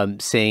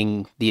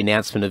 seeing the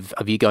announcement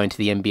of you going to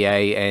the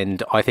NBA,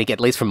 and I think, at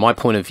least from my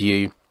point of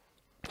view,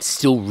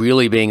 still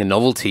really being a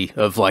novelty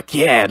of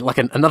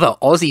another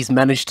Aussie's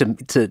managed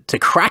to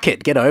crack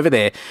it, get over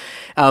there.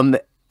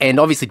 And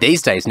obviously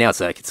these days now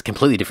it's a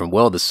completely different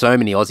world. There's so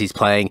many Aussies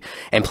playing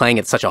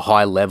at such a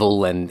high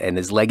level, and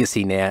there's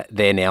legacy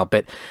now.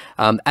 But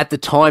at the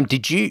time,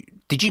 did you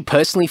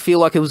personally feel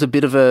like it was a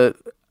bit of a,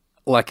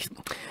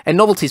 and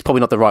novelty is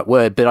probably not the right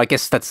word, but I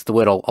guess that's the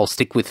word I'll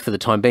stick with for the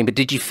time being. But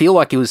did you feel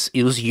like it was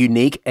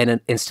unique and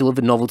still of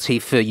a novelty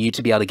for you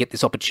to be able to get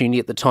this opportunity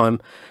at the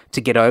time to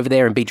get over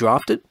there and be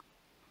drafted?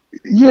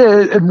 Yeah,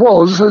 it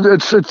was.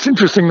 It's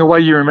interesting the way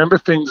you remember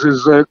things.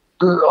 Is that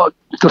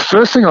the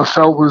first thing I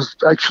felt was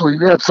actually,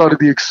 outside of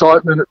the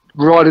excitement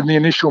right in the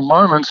initial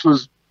moments,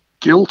 was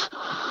guilt,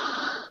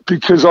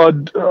 because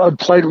I'd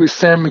played with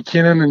Sam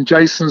McKinnon and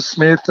Jason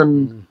Smith,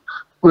 and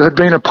had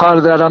been a part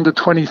of that under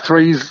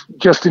 23s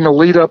just in a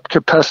lead-up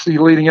capacity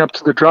leading up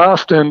to the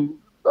draft, and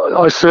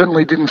I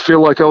certainly didn't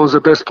feel like I was the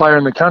best player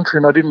in the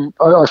country, and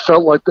I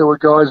felt like there were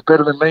guys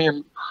better than me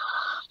and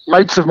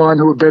mates of mine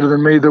who were better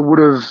than me that would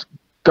have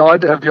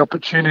died to have the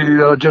opportunity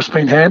that I'd just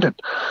been handed.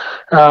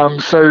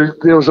 So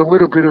there was a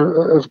little bit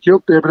of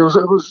guilt there, but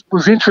it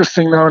was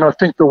interesting though, and I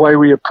think the way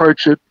we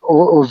approach it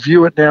or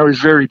view it now is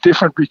very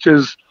different,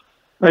 because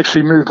I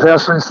actually moved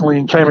house recently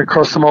and came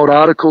across some old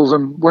articles,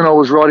 and when I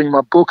was writing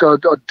my book,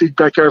 I'd dig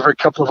back over a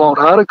couple of old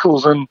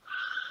articles, and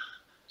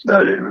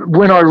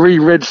when I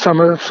reread some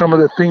of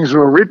the things that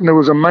were written, it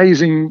was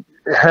amazing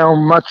how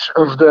much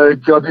of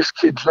the, God, this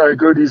kid's no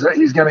good,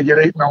 he's going to get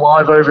eaten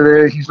alive over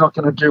there, he's not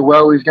going to do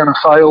well, he's going to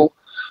fail.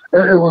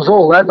 It was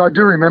all that, and I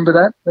do remember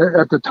that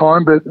at the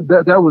time, but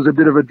that was a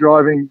bit of a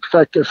driving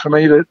factor for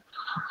me. That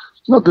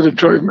not that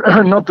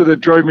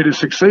it drove me to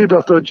succeed, but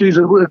I thought, geez,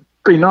 it would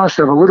be nice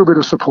to have a little bit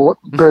of support.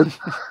 But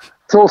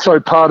it's also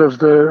part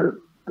of I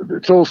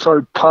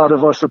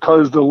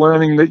suppose, the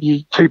learning, that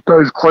you keep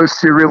those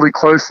close to you really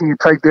close, and you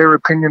take their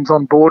opinions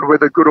on board,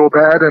 whether good or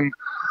bad, and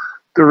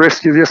the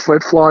rest you just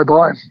let fly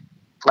by.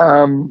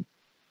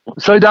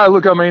 So no,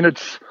 look, I mean,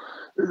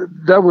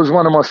 that was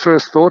one of my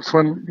first thoughts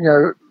when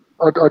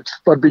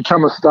I'd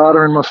become a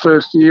starter in my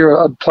first year.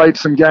 I'd played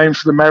some games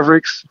for the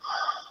Mavericks.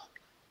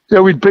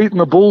 We'd beaten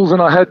the Bulls,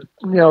 and I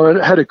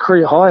had a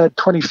career high. I had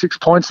 26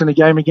 points in a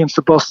game against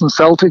the Boston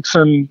Celtics,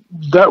 and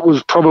that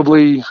was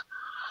probably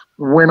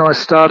when I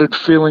started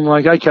feeling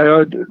like, okay,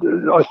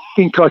 I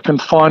think I can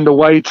find a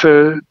way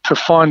to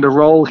find a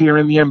role here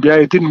in the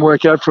NBA. It didn't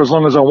work out for as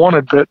long as I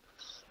wanted, but,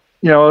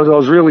 I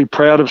was really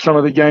proud of some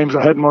of the games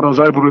I had and what I was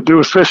able to do,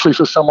 especially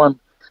for someone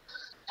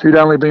who'd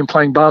only been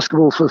playing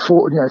basketball for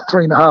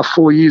 3.5,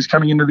 4 years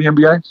coming into the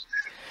NBA.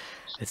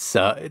 It's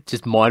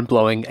just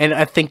mind-blowing. And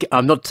I think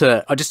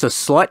just a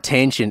slight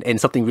tangent and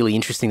something really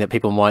interesting that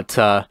people might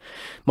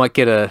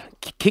get a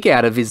kick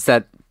out of is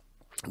that,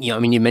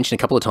 you mentioned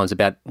a couple of times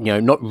about,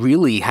 not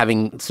really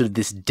having sort of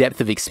this depth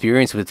of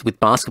experience with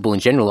basketball in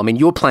general.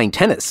 You were playing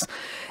tennis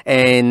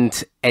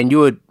and you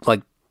were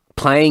like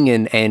playing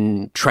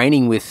and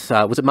training with,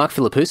 was it Mark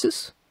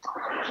Philippoussis?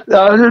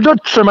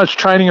 Not so much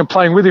training and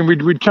playing with him.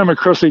 We'd come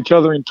across each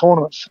other in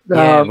tournaments.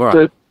 Yeah, right.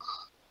 But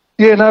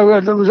it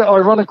was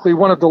ironically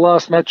one of the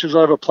last matches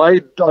I ever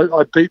played.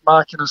 I beat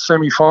Mark in the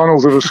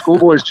semi-finals of a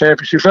schoolboys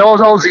championship. I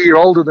was a year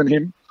older than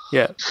him.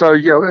 Yeah. So,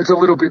 it's a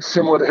little bit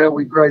similar to how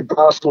we grade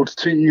basketball. It's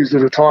 2 years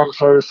at a time.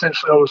 So,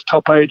 essentially, I was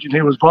top age and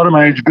he was bottom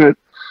age. But,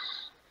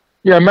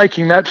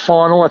 making that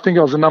final, I think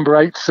I was a number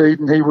 8 seed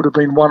and he would have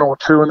been 1 or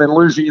 2, and then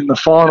losing in the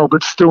final,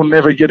 but still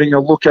never getting a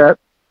look at,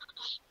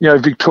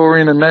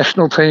 Victorian and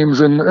national teams,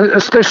 and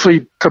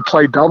especially to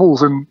play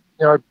doubles. And,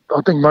 I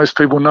think most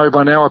people know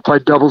by now I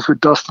played doubles with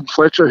Dustin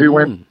Fletcher, who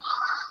went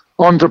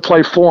on to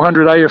play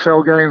 400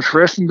 AFL games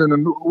for Essendon,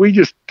 and we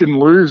just didn't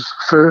lose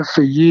for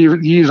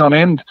years on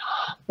end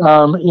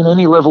in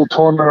any level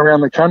tournament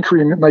around the country,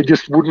 and they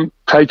just wouldn't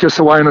take us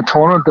away in a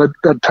tournament.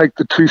 They'd take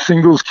the 2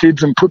 singles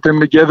kids and put them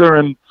together,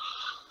 and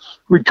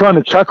we'd kind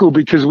of chuckle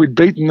because we'd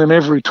beaten them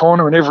every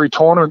tournament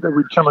that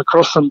we'd come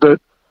across them. But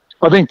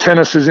I think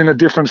tennis is in a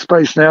different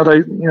space now.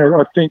 I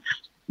think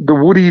the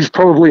Woodies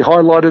probably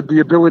highlighted the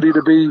ability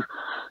to be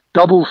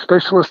double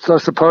specialists, I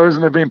suppose,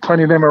 and there've been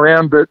plenty of them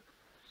around, but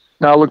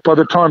no, look, by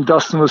the time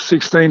Dustin was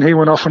 16, he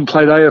went off and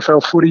played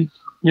AFL footy.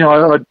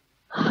 I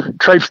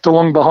traipsed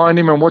along behind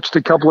him and watched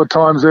a couple of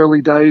times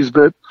early days,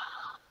 but,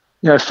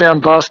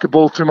 found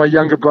basketball through my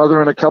younger brother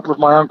and a couple of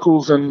my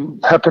uncles,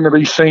 and happened to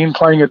be seen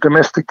playing a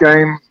domestic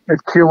game at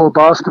Keilor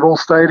Basketball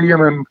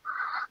Stadium, and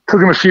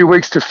took him a few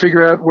weeks to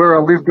figure out where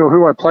I lived or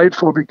who I played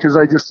for, because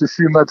they just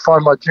assumed they'd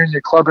find my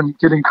junior club and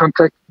get in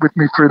contact with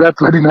me through that,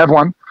 but I didn't have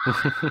one.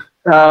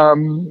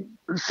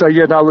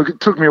 Look, it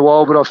took me a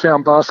while, but I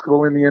found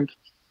basketball in the end.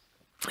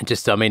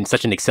 Just,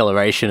 such an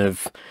acceleration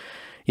of,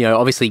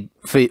 obviously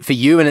for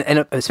you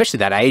and especially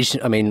that age.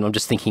 I'm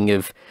just thinking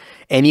of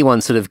anyone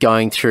sort of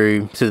going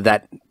through sort of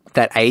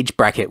that age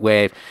bracket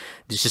where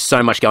there's just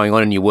so much going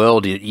on in your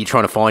world. You're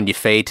trying to find your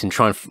feet and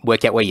trying to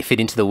work out where you fit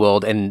into the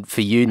world. And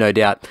for you, no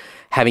doubt,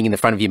 having in the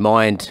front of your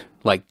mind,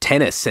 like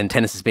tennis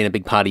has been a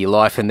big part of your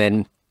life. And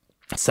then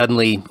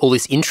suddenly all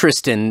this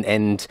interest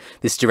and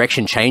this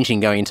direction changing,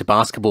 going into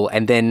basketball,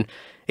 and then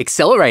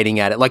accelerating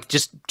at it, like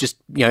just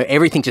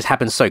everything just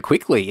happens so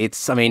quickly.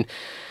 That's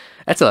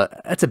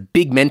a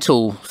big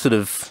mental sort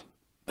of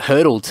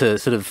hurdle to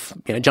sort of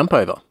jump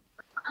over.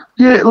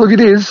 Yeah, look,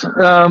 it is.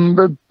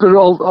 But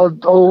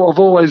I've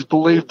always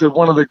believed that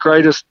one of the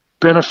greatest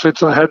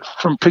benefits I had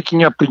from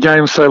picking up the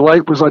game so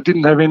late was I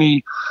didn't have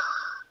any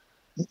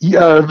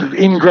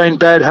ingrained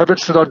bad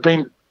habits that I'd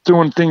been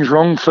doing things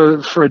wrong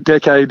for a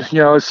decade.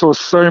 I saw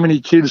so many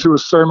kids who were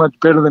so much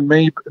better than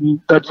me,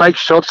 and they'd make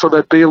shots or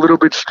they'd be a little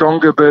bit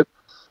stronger, but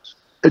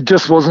it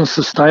just wasn't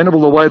sustainable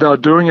the way they were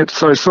doing it.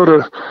 So sort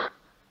of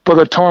by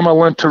the time I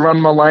learned to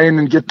run my lane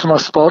and get to my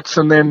spots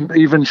and then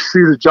even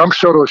shoot a jump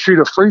shot or shoot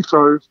a free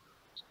throw,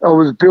 I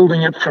was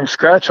building it from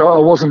scratch. I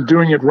wasn't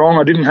doing it wrong.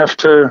 I didn't have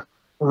to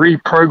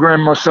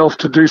reprogram myself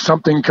to do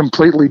something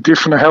completely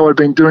different to how I'd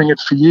been doing it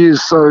for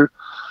years. So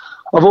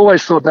I've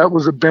always thought that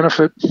was a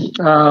benefit.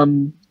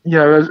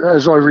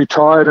 As I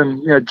retired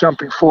and,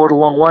 jumping forward a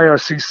long way, I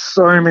see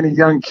so many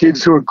young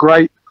kids who are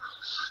great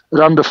at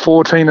under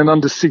 14 and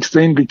under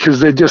 16 because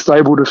they're just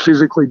able to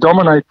physically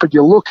dominate. But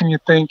you look and you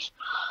think,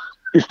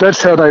 if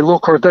that's how they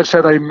look or if that's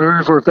how they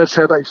move or if that's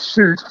how they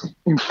shoot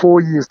in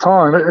 4 years'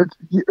 time,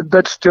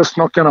 that's just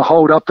not going to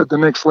hold up at the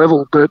next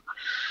level. But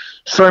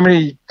so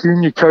many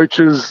junior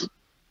coaches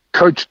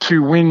coach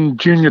to win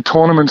junior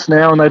tournaments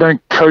now, and they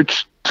don't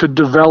coach to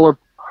develop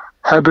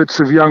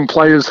habits of young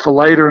players for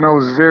later. And I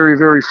was very,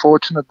 very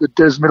fortunate that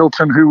Des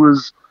Middleton, who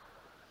was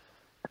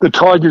the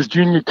Tigers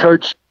junior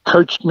coach,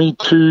 coached me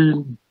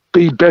to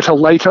be better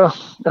later.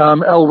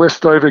 Al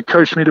Westover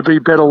coached me to be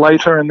better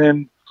later. And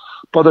then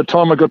by the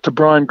time I got to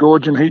Brian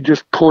Gorgian, he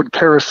just poured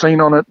kerosene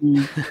on it,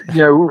 and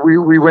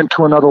we went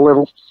to another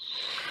level.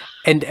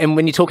 And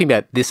when you're talking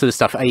about this sort of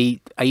stuff, are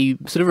you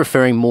sort of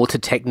referring more to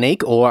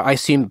technique, or I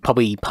assume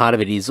probably part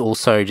of it is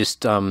also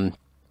just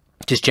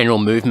general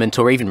movement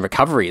or even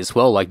recovery as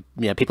well, like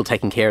people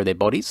taking care of their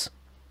bodies?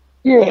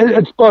 Yeah,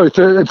 it's both.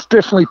 It's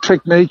definitely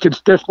technique. It's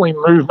definitely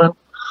movement.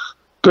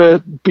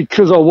 But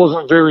because I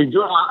wasn't very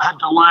good, I had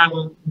to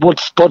learn what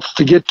spots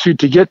to get 2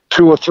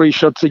 or 3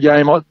 shots a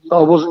game. I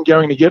wasn't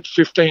going to get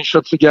 15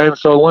 shots a game,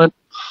 so I learned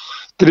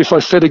that if I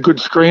set a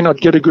good screen,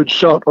 I'd get a good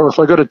shot. Or if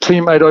I got a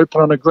teammate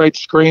open on a great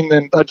screen,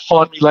 then they'd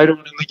find me later on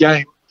in the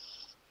game.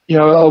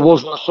 I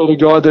wasn't the sort of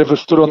guy that ever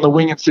stood on the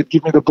wing and said,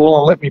 give me the ball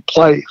and let me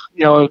play.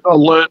 I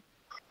learned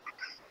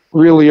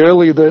really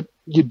early that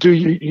you do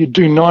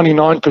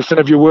 99%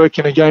 of your work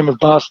in a game of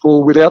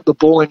basketball without the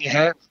ball in your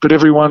hands, but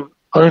everyone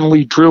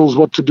only drills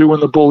what to do when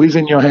the ball is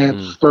in your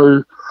hands.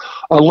 So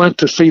I learnt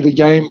to see the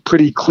game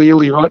pretty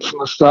clearly right from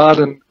the start,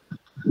 and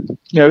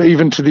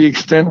even to the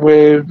extent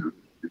where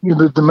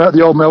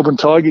the old Melbourne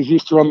Tigers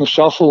used to run the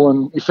shuffle,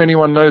 and if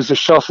anyone knows the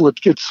shuffle,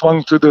 it gets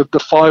swung to the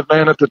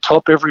 5-man at the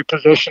top every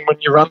possession when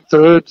you run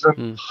thirds,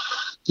 and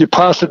you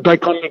pass it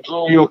back on to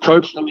Drew or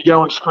Copes and you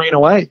go and screen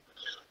away.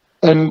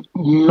 And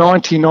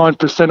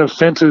 99% of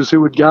centres who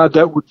would guard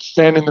that would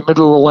stand in the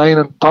middle of the lane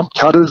and bump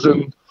cutters,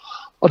 and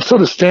I'd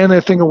sort of stand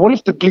there thinking, what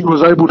if the big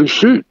was able to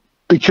shoot?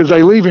 Because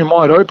they leave him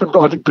wide open,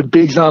 but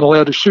bigs aren't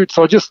allowed to shoot.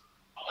 So I just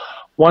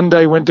one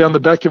day went down the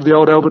back of the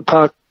old Albert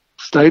Park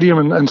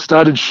Stadium and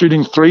started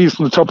shooting threes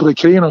from the top of the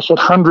key, and I shot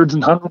hundreds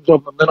and hundreds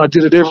of them. Then I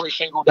did it every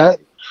single day.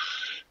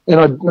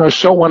 And I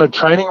shot one at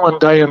training one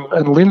day,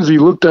 and Lindsay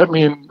looked at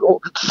me and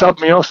subbed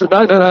me off. Said,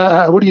 no,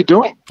 what are you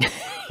doing?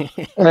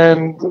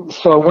 And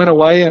so I went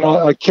away and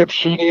I kept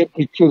shooting it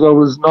because I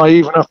was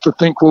naive enough to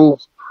think,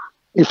 well,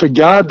 if a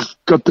guard's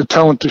got the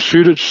talent to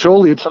shoot it,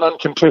 surely it's an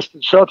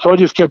uncontested shot. So I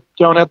just kept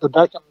going out the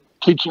back and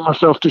teaching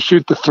myself to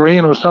shoot the three,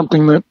 and it was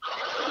something that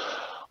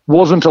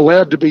wasn't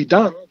allowed to be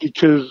done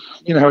because,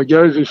 how it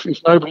goes, if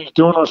nobody's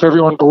doing it, if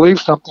everyone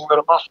believes something, then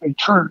it must be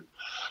true.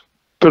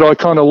 But I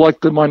kind of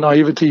liked my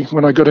naivety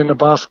when I got into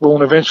basketball,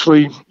 and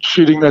eventually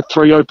shooting that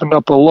three opened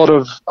up a lot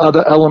of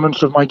other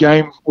elements of my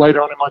game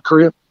later on in my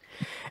career.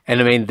 And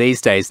I mean, these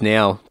days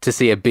now, to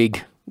see a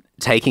big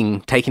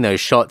taking those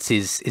shots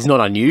is not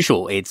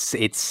unusual.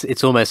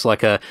 It's almost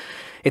like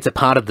it's a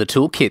part of the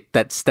toolkit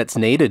that's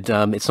needed.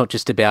 It's not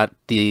just about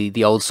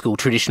the old school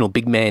traditional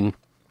big man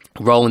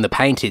role in the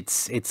paint.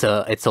 It's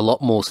a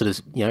lot more sort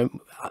of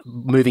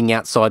moving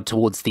outside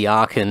towards the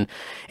arc and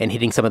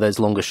hitting some of those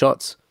longer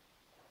shots.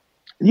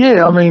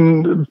 Yeah, I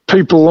mean,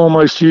 people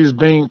almost use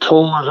being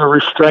tall as a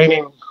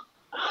restraining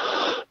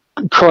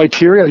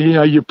criteria.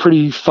 You're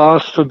pretty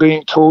fast for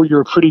being tall.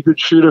 You're a pretty good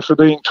shooter for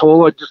being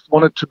tall. I just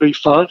wanted to be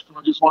fast, and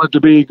I just wanted to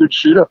be a good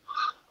shooter.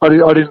 I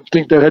didn't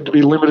think that had to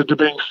be limited to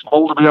being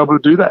small to be able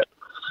to do that.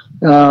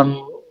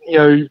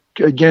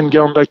 Again,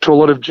 going back to a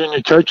lot of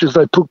junior coaches,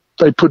 they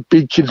put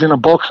big kids in a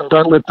box and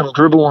don't let them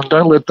dribble and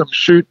don't let them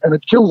shoot, and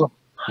it kills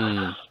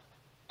them.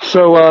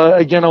 So,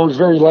 again, I was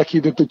very lucky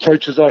that the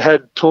coaches I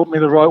had taught me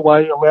the right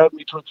way, allowed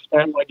me to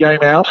expand my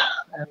game out.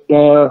 And,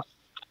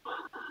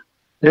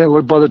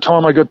 by the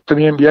time I got to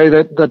the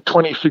NBA, that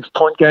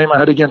 26-point game I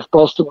had against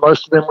Boston,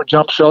 most of them were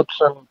jump shots,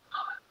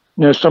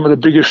 and, some of the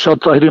biggest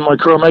shots I hit in my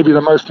career, maybe the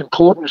most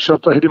important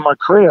shots I hit in my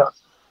career.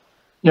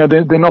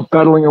 They're not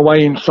battling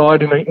away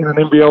inside in an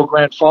NBL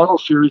Grand Final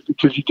series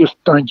because you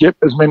just don't get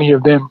as many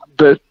of them,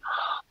 but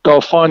they were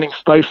finding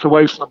space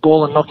away from the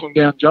ball and knocking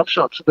down jump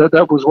shots.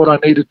 That was what I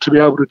needed to be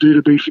able to do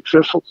to be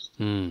successful.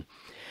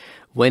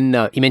 When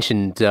you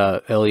mentioned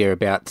earlier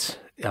about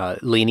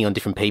leaning on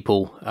different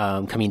people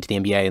coming into the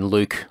NBA, and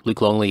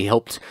Luke Longley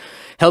helped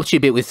you a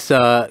bit with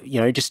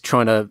just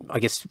trying to, I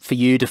guess, for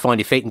you to find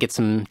your feet and get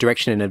some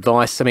direction and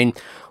advice. I mean,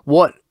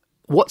 what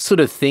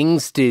sort of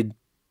things did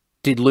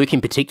Luke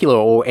in particular,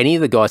 or any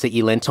of the guys that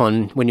you lent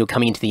on when you were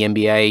coming into the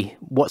NBA,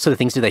 what sort of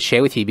things did they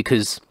share with you?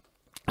 Because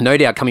no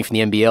doubt coming from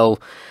the NBL,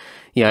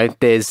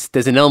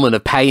 there's an element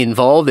of pay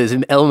involved, there's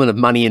an element of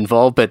money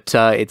involved, but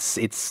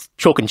it's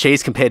chalk and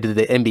cheese compared to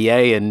the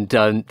NBA, and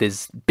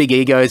there's big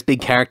egos,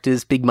 big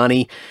characters, big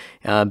money,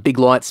 big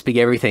lights, big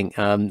everything.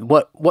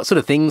 What sort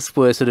of things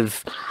were sort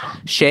of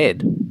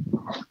shared?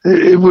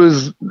 It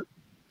was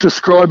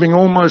describing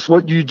almost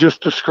what you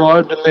just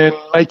described, and then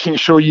making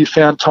sure you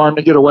found time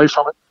to get away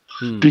from it,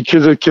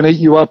 because it can eat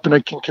you up and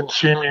it can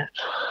consume you.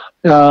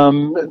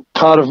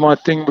 Part of my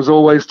thing was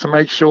always to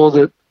make sure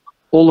that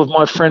all of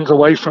my friends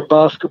away from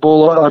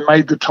basketball I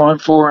made the time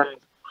for and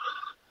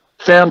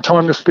found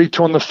time to speak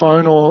to on the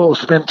phone or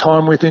spend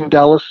time with in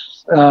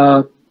Dallas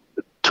to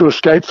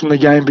escape from the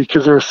game,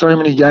 because there are so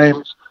many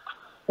games.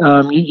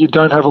 You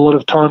don't have a lot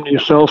of time to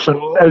yourself, and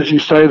as you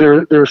say,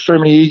 there are so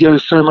many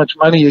egos, so much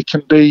money. You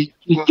can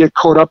get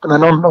caught up in,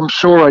 and I'm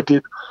sure I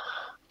did,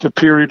 for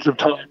periods of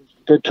time.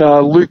 But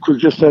Luke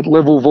was just that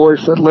level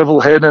voice, that level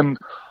head, and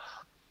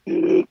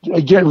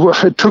again,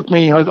 it took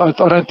me, I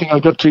don't think I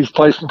got to his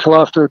place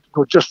until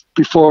just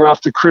before or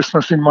after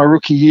Christmas in my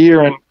rookie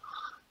year, and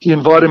he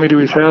invited me to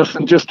his house,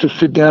 and just to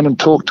sit down and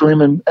talk to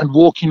him and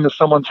walk into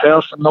someone's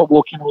house and not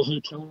walk into a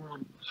hotel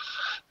room,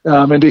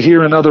 and to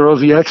hear another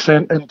Aussie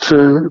accent and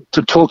to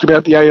talk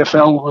about the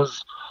AFL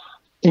was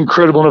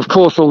incredible. And of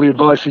course, all the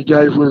advice he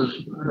gave was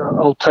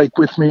I'll take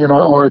with me, and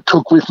I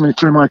took with me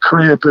through my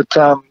career. But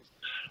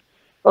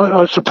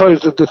I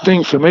suppose that the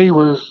thing for me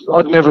was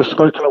I'd never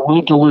spoken a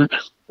word to Luke.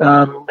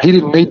 He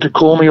didn't need to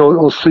call me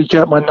or seek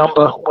out my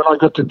number when I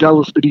got to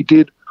Dallas, but he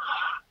did.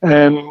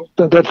 And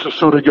that's the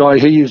sort of guy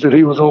he is, that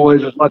he was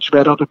always as much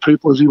about other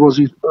people as he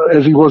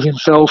was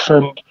himself.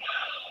 And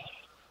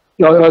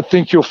I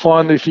think you'll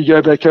find that if you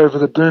go back over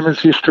the Boomers'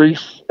 history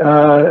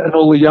and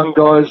all the young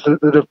guys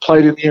that have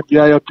played in the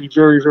NBA, I'd be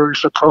very, very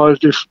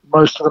surprised if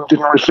most of them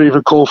didn't receive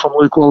a call from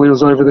Luke while he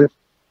was over there.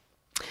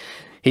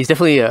 He's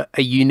definitely a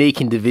unique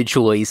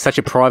individual. He's such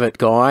a private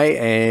guy,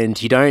 and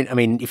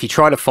if you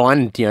try to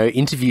find,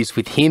 interviews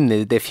with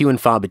him, they're few and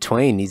far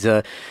between.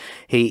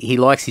 He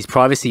likes his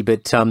privacy,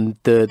 but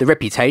the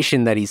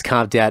reputation that he's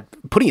carved out,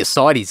 putting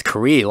aside his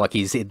career, like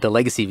the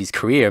legacy of his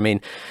career, I mean,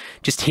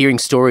 just hearing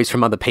stories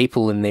from other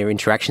people and their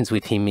interactions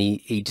with him,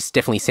 he just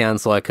definitely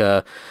sounds like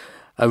a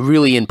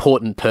really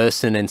important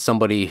person and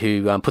somebody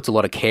who puts a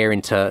lot of care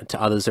into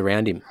others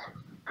around him.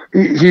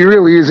 He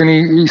really is, and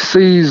he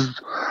sees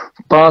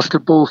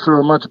basketball through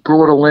a much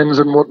broader lens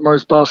than what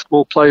most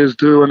basketball players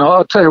do. And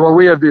I'll tell you what,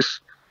 we have it's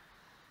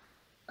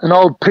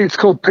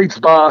called Pete's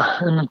Bar,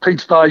 and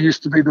Pete's Bar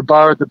used to be the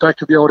bar at the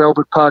back of the old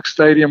Albert Park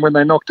Stadium. When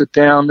they knocked it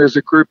down, there's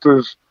a group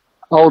of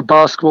old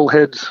basketball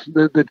heads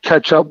that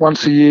catch up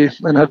once a year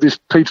and have this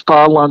Pete's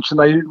Bar lunch,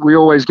 and we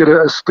always get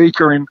a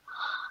speaker in.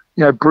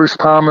 Bruce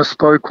Palmer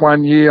spoke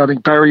one year. I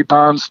think Barry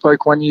Barnes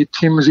spoke one year.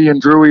 Timsy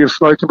and Drewy have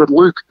spoken, but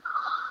Luke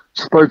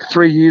spoke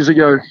 3 years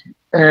ago.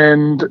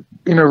 And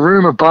in a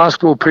room of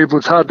basketball people,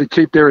 it's hard to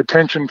keep their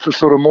attention for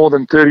sort of more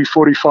than 30,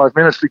 45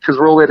 minutes because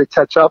we're all there to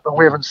catch up and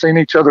we haven't seen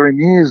each other in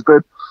years.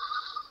 But,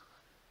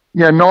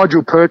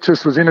 Nigel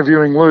Purchase was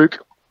interviewing Luke,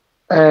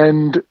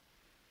 and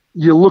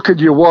you look at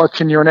your watch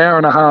and you're an hour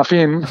and a half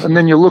in, and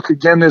then you look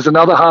again, there's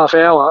another half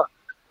hour,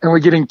 and we're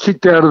getting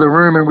kicked out of the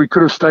room and we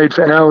could have stayed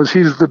for hours.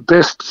 He's the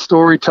best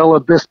storyteller,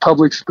 best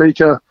public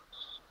speaker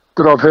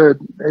that I've heard.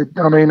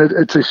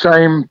 It's a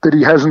shame that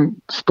he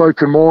hasn't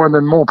spoken more and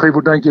then more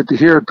people don't get to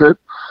hear it, but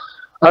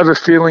I have a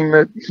feeling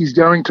that he's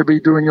going to be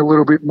doing a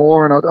little bit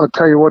more. And I'll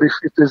tell you what, if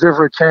there's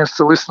ever a chance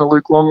to listen to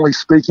Luke Longley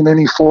speak in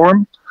any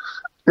forum,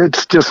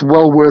 it's just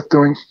well worth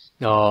doing.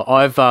 Oh,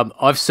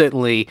 I've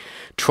certainly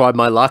tried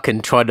my luck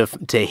and tried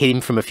to hit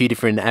him from a few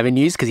different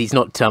avenues, because he's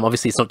not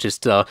obviously it's not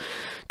just go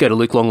to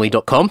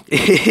lukelongley.com.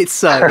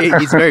 It's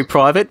he's very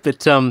private,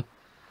 but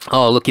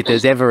look, if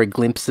there's ever a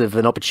glimpse of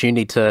an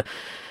opportunity to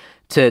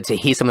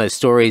hear some of those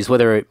stories,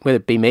 whether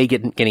it be me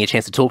getting a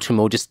chance to talk to him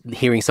or just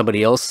hearing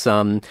somebody else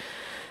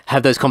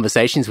have those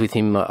conversations with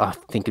him, I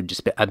think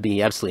it'd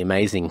be absolutely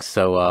amazing.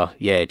 So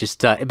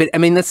but I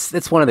mean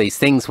that's one of these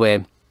things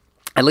where,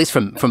 at least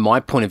from my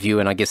point of view,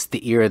 and I guess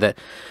the era that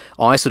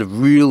I sort of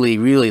really,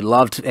 really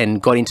loved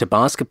and got into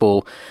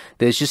basketball,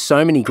 there's just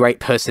so many great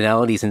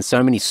personalities and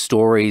so many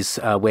stories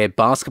where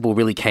basketball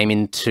really came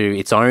into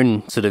its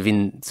own in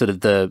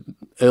the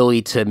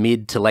early to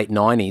mid to late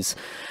 90s.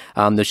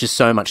 There's just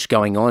so much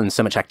going on,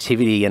 so much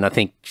activity, and I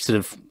think sort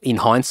of in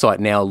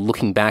hindsight now,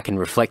 looking back and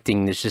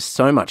reflecting, there's just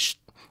so much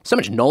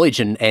knowledge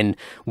and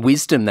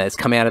wisdom that's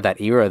come out of that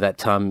era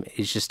that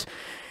is just...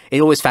 It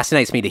always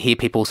fascinates me to hear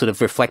people sort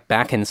of reflect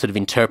back and sort of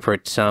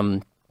interpret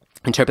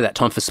that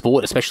time for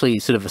sport, especially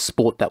sort of a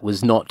sport that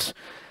was not...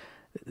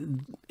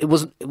 It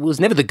was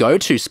never the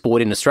go-to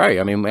sport in Australia.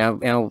 I mean,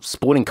 our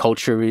sporting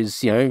culture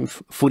is,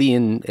 footy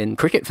and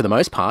cricket for the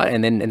most part,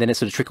 and then it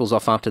sort of trickles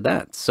off after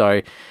that.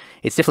 So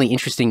it's definitely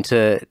interesting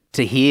to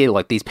hear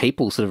like these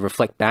people sort of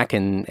reflect back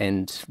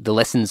and the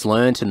lessons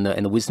learned and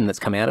the wisdom that's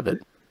come out of it.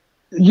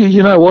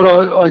 You know what?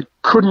 I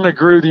couldn't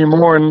agree with you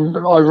more. And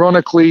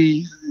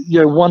ironically,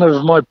 one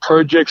of my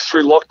projects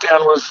through lockdown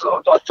was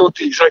I thought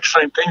the exact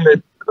same thing,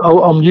 that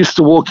I'm used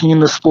to walking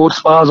in the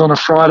sports bars on a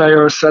Friday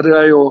or a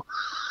Saturday or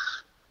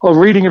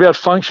reading about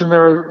function.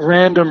 There are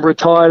random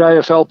retired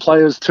AFL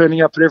players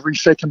turning up at every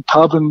second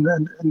pub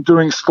and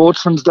doing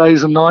sportsman's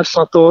days and nights.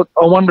 And I thought,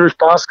 I wonder if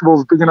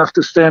basketball is big enough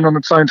to stand on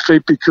its own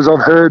feet, because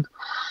I've heard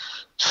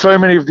so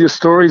many of your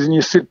stories, and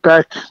you sit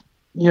back,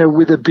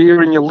 with a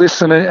beer and you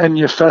listen and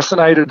you're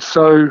fascinated.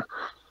 So,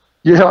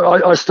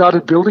 I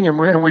started building them,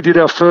 and we did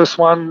our first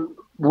one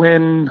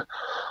when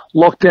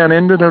lockdown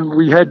ended, and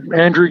we had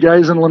Andrew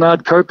Gaze and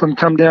Leonard Copeland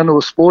come down to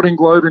a Sporting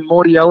Globe in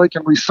Mordialloc,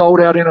 and we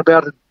sold out in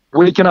about a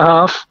week and a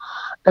half.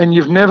 And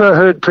you've never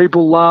heard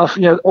people laugh.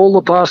 All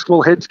the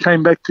basketball heads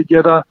came back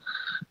together.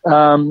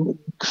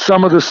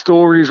 Some of the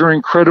stories are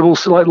incredible.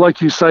 So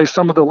like you say,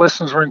 some of the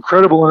lessons were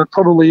incredible, and it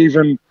probably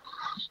even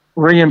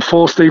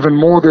reinforced even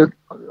more that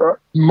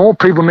more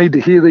people need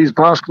to hear these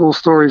basketball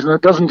stories. And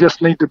it doesn't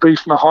just need to be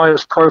from the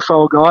highest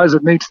profile guys.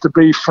 It needs to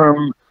be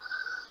from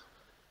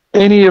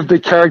any of the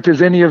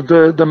characters, any of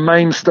the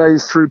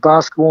mainstays through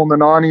basketball in the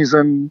 90s.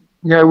 And,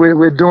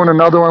 we're doing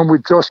another one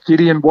with Josh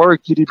Giddey and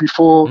Warwick Giddey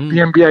before the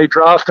NBA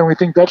draft, and we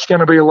think that's going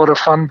to be a lot of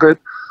fun. But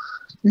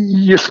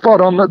you're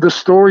spot on that the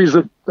stories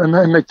and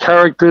the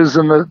characters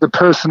and the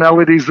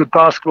personalities that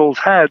basketball's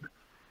had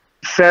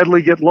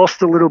sadly get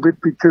lost a little bit,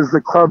 because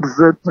the clubs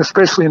that,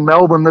 especially in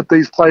Melbourne, that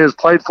these players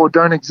played for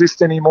don't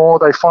exist anymore.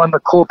 They find the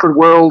corporate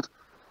world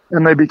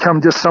and they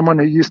become just someone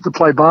who used to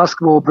play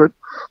basketball. But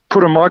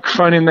put a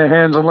microphone in their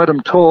hands and let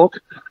them talk,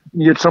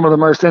 you get some of the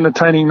most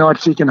entertaining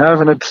nights you can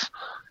have. And it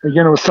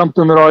was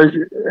something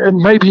that and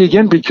maybe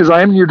again, because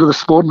I am new to the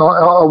sport and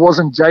I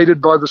wasn't jaded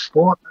by the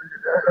sport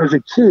as a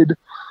kid,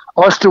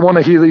 I still want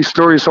to hear these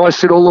stories. So I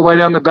sit all the way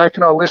down the back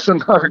and I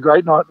listen. I have a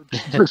great night.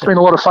 It's been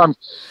a lot of fun.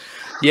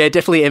 Yeah,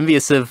 definitely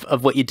envious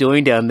of what you're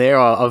doing down there.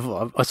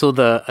 I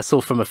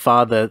saw from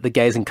afar the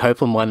Gaze and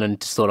Copeland one, and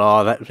just thought,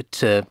 oh, that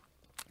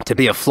to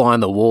be a fly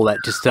on the wall, that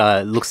just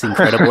looks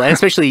incredible. And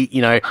especially,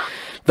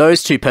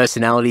 those two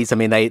personalities. I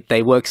mean,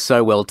 they work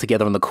so well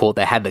together on the court.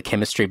 They had the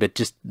chemistry, but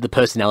just the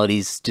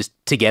personalities just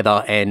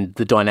together, and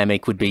the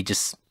dynamic would be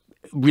just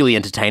really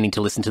entertaining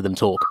to listen to them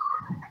talk.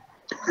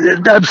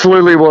 It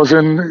absolutely was,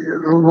 and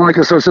like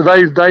I said, so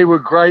they were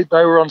great.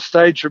 They were on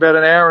stage for about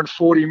an hour and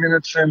 40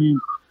 minutes,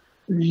 and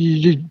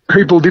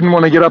people didn't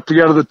want to get up to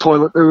go to the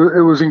toilet.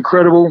 It was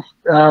incredible.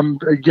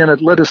 Again,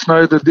 it let us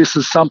know that this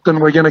is something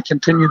we're going to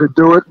continue to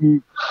do it.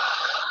 And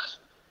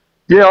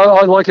yeah,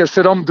 like I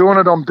said, I'm doing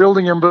it. I'm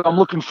building them, but I'm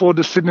looking forward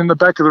to sitting in the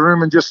back of the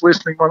room and just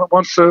listening.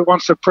 Once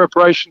the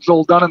preparation's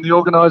all done and the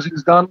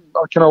organising's done,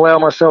 I can allow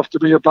myself to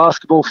be a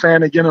basketball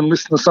fan again and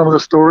listen to some of the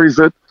stories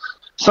that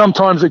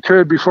sometimes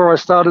occurred before I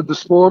started the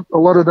sport. A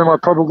lot of them I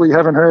probably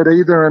haven't heard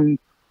either, and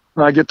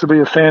I get to be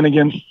a fan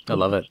again. I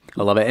love it.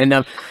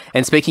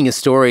 And speaking of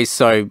stories,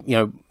 so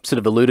sort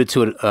of alluded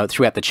to it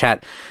throughout the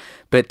chat,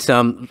 but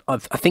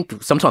I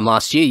think sometime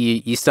last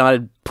year you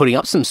started putting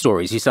up some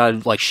stories. You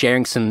started like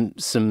sharing some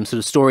sort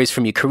of stories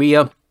from your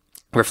career,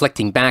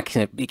 reflecting back,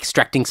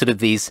 extracting sort of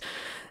these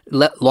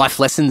life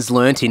lessons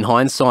learnt in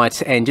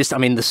hindsight, and just, I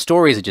mean, the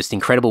stories are just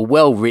incredible,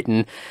 well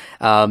written,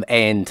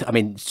 and I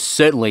mean,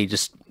 certainly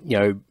just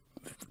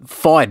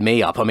fired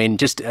me up. I mean,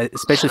 just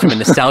especially from a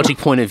nostalgic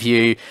point of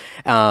view,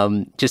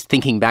 just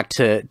thinking back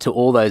to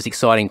all those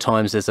exciting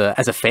times as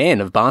a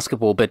fan of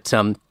basketball, but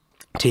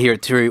to hear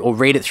it through or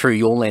read it through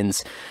your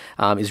lens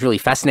is really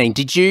fascinating.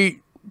 Did you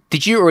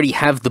already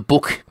have the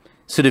book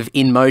sort of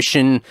in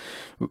motion,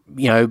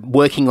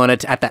 working on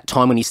it at that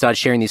time when you started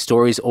sharing these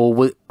stories, or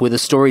were the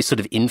stories sort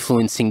of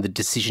influencing the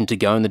decision to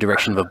go in the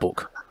direction of a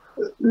book?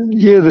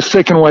 Yeah, the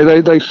second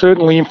way. They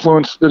certainly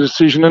influenced the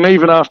decision, and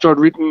even after I'd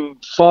written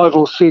 5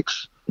 or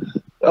 6,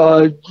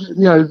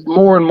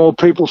 more and more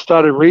people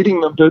started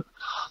reading them.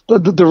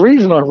 But the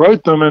reason I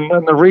wrote them,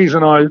 and the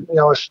reason I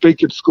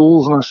speak at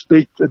schools and I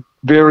speak at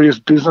various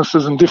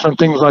businesses and different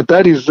things like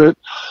that, is that,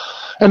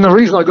 and the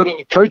reason I got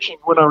into coaching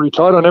when I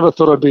retired, I never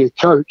thought I'd be a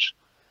coach,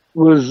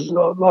 was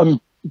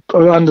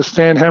I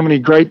understand how many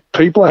great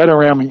people I had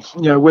around me,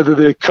 whether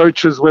they're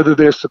coaches, whether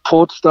they're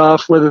support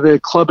staff, whether they're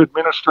club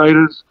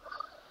administrators,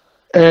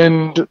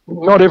 and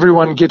not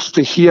everyone gets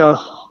to hear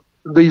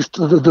these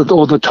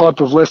or the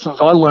type of lessons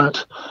I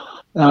learnt.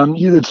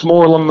 It's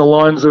more along the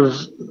lines of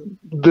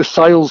the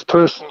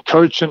salesperson,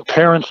 coach, and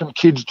parents and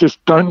kids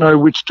just don't know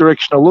which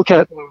direction to look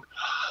at. And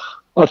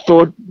I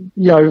thought,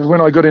 when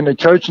I got into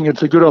coaching,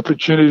 it's a good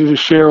opportunity to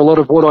share a lot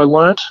of what I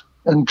learnt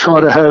and try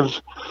to have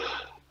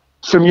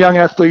some young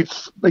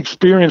athletes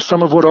experience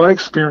some of what I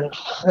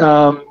experienced.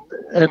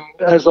 And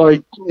as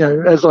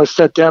I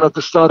sat down at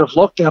the start of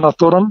lockdown, I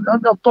thought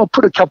I'll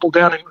put a couple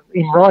down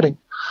in writing.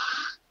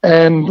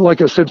 And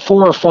like I said,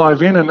 4 or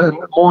 5 in, and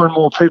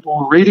more people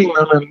were reading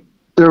them, and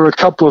there were a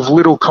couple of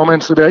little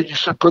comments about you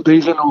should put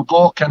these into a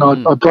book, and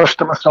I brushed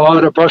them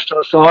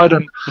aside,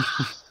 and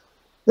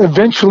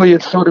eventually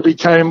it sort of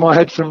became, I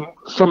had some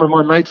of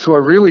my mates who I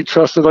really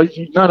trusted, like,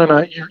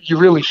 no, you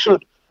really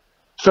should.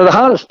 So the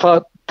hardest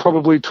part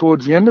probably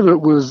towards the end of it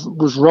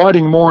was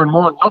writing more and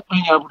more and not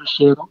being able to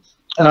share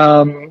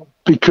them,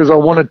 because I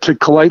wanted to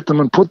collate them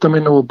and put them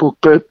into a book.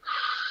 But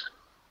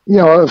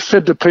I've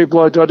said to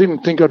people I didn't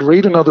think I'd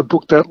read another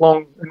book that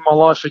long in my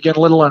life again,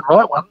 let alone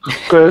write one.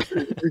 But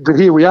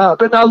here we are.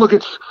 But no, look,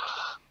 it's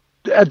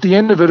at the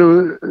end of it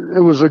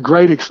was a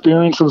great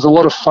experience. It was a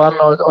lot of fun.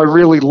 I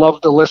really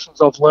loved the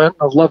lessons I've learned.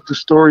 I've loved the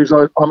stories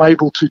I'm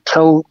able to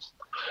tell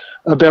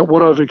about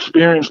what I've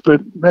experienced.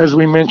 But as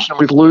we mentioned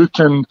with Luke,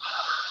 and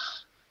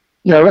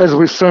as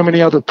with so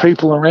many other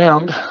people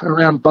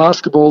around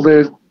basketball,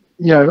 I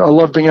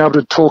love being able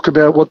to talk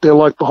about what they're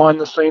like behind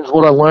the scenes,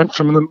 what I learned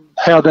from them,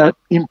 how that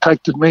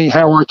impacted me,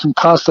 how I can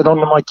pass that on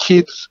to my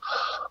kids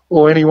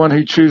or anyone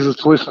who chooses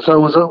to listen. So it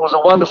was a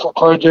wonderful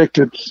project.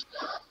 It's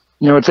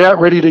out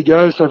ready to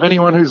go. So if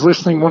anyone who's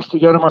listening wants to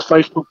go to my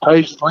Facebook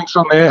page, the link's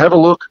on there, have a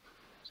look.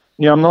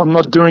 I'm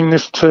not doing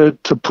this to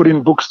put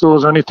in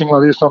bookstores or anything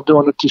like this. I'm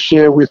doing it to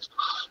share with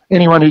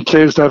anyone who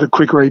cares to have a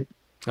quick read.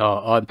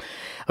 Oh,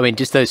 I mean,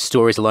 just those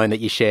stories alone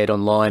that you shared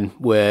online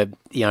were,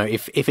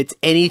 if it's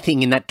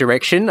anything in that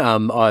direction,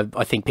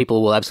 I think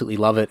people will absolutely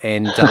love it.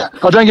 And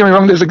oh, don't get me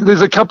wrong.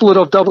 There's a couple that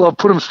I've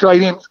put them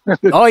straight in.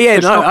 Oh yeah,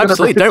 no,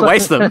 absolutely. Don't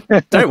waste them.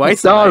 Don't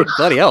waste them. Mate.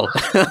 Bloody hell.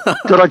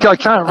 But I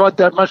can't write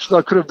that much that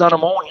I could have done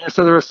them all.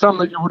 So there are some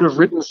that you would have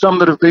written, some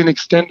that have been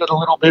extended a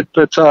little bit.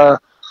 But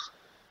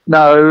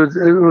no,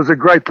 it was a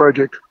great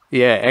project.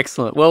 Yeah,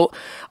 excellent. Well,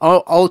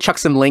 I'll chuck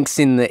some links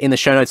in the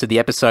show notes of the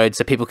episode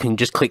so people can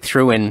just click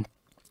through and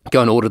go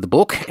and order the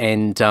book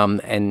and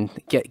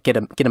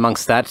get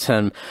amongst that.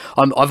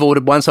 I've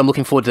ordered one, so I'm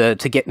looking forward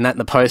to getting that in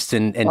the post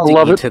and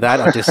digging into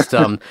that. I just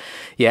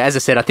as I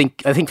said, I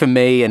think for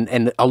me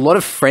and a lot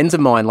of friends of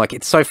mine, like,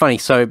 it's so funny.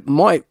 So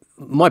my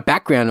my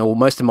background, or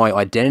most of my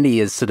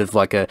identity as sort of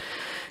a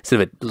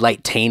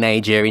late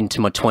teenager into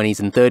my 20s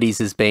and 30s,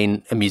 has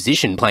been a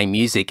musician playing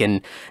music,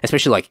 and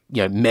especially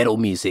metal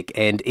music.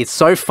 And it's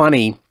so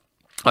funny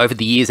over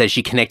the years, as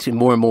you connect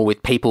more and more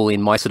with people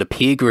in my sort of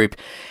peer group,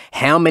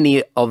 how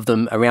many of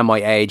them around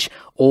my age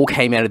all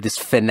came out of this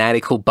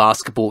fanatical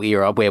basketball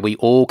era where we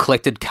all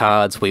collected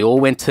cards, we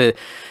all went to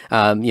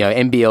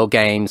NBL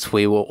games,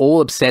 we were all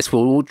obsessed, we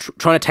were all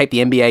trying to tape the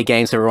NBA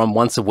games that were on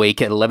once a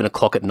week at 11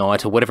 o'clock at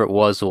night or whatever it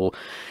was, or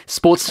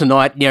Sports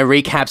Tonight,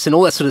 recaps and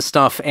all that sort of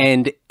stuff.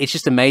 And it's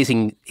just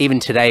amazing, even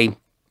today,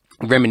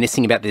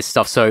 reminiscing about this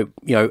stuff. So,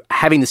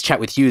 having this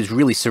chat with you is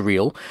really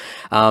surreal.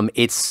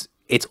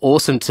 It's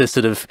awesome to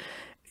sort of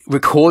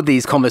record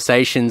these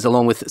conversations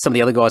along with some of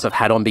the other guys I've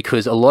had on,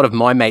 because a lot of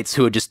my mates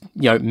who are just,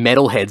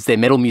 metalheads, they're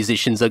metal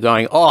musicians, are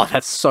going, oh,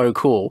 that's so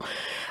cool.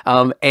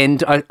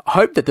 And I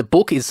hope that the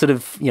book is sort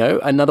of,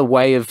 another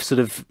way of sort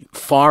of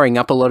firing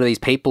up a lot of these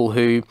people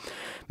who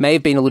may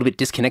have been a little bit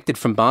disconnected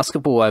from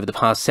basketball over the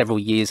past several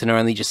years and are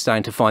only just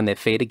starting to find their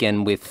feet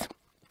again with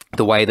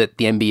the way that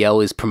the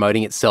NBL is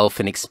promoting itself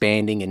and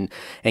expanding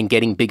and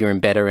getting bigger and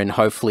better, and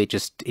hopefully it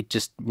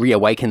just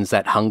reawakens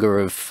that hunger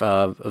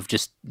of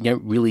just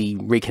really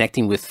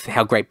reconnecting with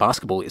how great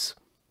basketball is.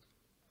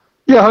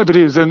 Yeah, I hope it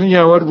is. And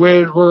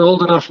we're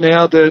old enough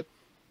now that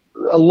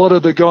a lot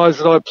of the guys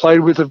that I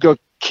played with have got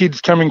kids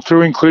coming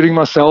through, including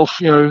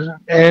myself.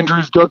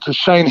 Andrew's got the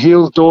Shane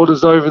Heal's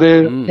daughters over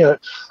there.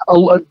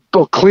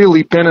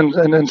 Clearly Ben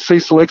and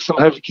Cecil Exum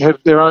have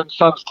their own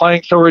sons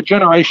playing, so we're a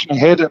generation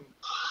ahead. And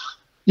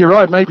you're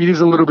right, maybe it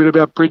is a little bit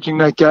about bridging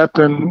that gap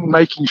and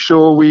making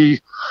sure we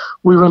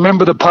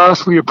remember the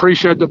past, we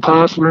appreciate the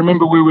past, we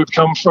remember where we've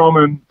come from,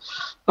 and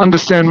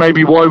understand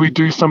maybe why we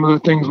do some of the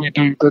things we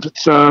do. But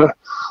it's,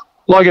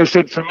 like I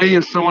said, for me,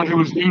 as someone who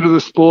was new to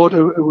the sport,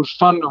 it was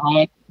fun to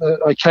write.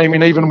 I came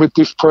in, even with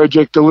this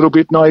project, a little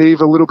bit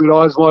naive, a little bit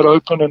eyes wide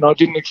open, and I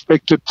didn't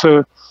expect it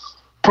to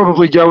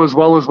probably go as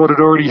well as what it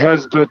already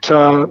has. But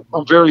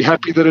I'm very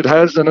happy that it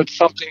has, and it's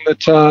something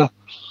that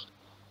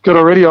got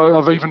already.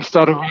 I've even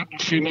started writing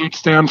a few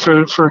notes down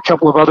for a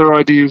couple of other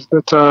ideas,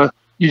 but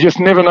you just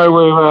never know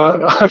where,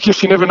 I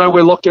guess you never know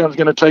where lockdown's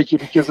going to take you,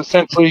 because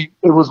essentially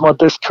it was my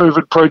best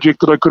COVID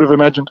project that I could have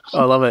imagined.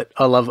 I love it.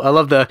 I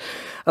love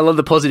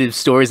the positive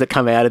stories that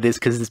come out of this,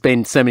 because there's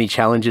been so many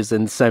challenges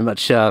and so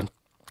much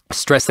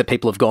stress that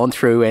people have gone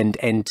through,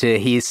 and to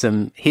hear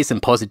some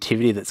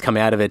positivity that's come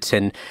out of it,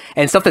 and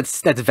stuff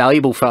that's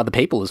valuable for other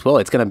people as well.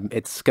 It's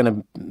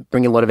gonna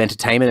bring a lot of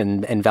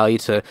entertainment and value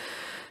to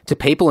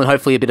people, and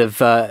hopefully a bit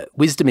of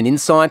wisdom and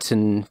insight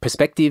and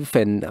perspective,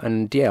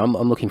 and yeah, I'm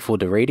looking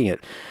forward to reading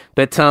it.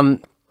 But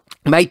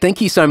mate,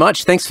 thank you so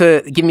much. Thanks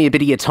for giving me a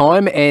bit of your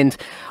time. And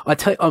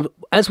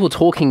as we're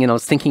talking, and I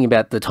was thinking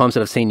about the times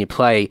that I've seen you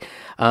play,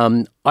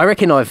 I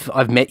reckon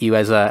I've met you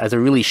as a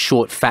really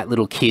short, fat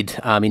little kid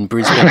in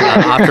Brisbane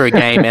after a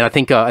game, and I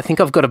think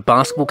I've got a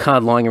basketball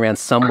card lying around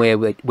somewhere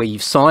where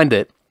you've signed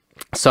it.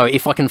 So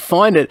if I can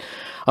find it,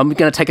 I'm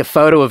going to take a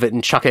photo of it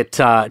and chuck it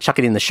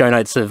in the show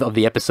notes of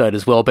the episode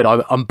as well. But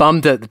I'm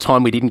bummed at the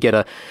time we didn't get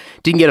a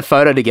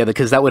photo together,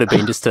 because that would have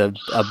been just a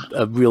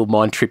real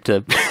mind trip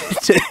to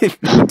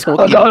talk.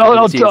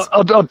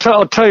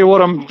 I'll tell you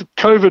what, I'm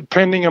COVID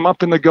pending. I'm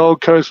up in the Gold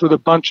Coast with a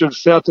bunch of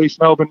Southeast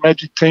Melbourne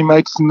Magic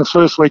teammates in the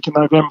first week in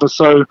November.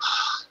 So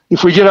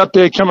if we get up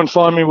there, come and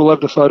find me. We'll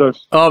have the photo.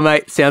 Oh,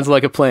 mate, sounds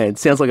like a plan.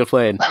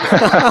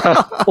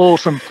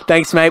 Awesome.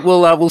 Thanks, mate.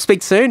 We'll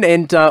speak soon,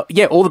 and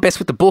yeah, all the best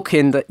with the book,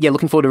 and yeah,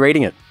 looking forward to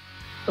reading it.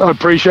 I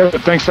appreciate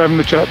it. Thanks for having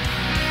the chat.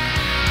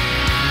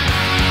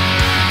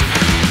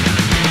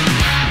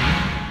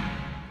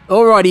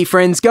 Alrighty,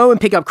 friends, go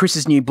and pick up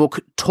Chris's new book,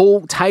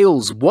 Tall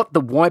Tales, What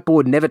the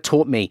Whiteboard Never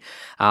Taught Me.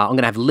 I'm going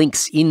to have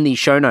links in the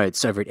show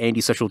notes over at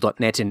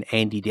andysocial.net and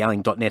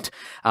andydowling.net,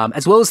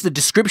 as well as the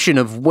description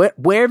of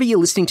wherever you're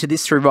listening to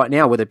this through right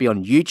now, whether it be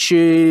on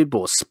YouTube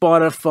or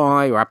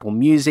Spotify or Apple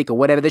Music or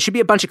whatever. There should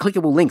be a bunch of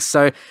clickable links,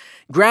 so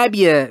grab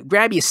your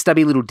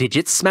stubby little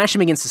digits, smash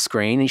them against the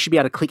screen, and you should be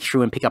able to click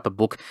through and pick up a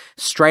book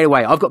straight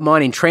away. I've got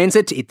mine in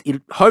transit.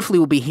 It hopefully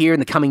will be here in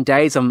the coming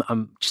days.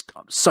 I'm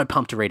so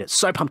pumped to read it.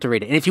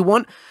 And if you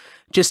want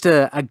just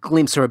a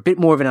glimpse or a bit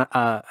more of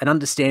an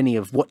understanding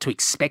of what to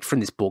expect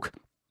from this book,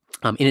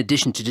 in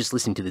addition to just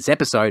listening to this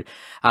episode,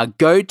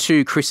 go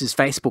to Chris's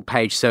Facebook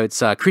page. So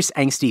it's Chris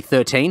Anstey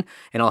 13,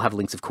 and I'll have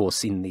links, of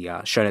course, in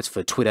the show notes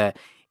for Twitter,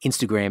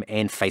 Instagram,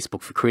 and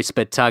Facebook for Chris.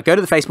 But go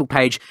to the Facebook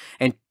page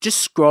and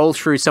just scroll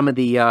through some of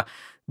the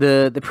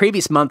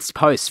previous month's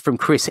posts from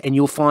Chris, and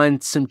you'll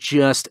find some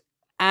just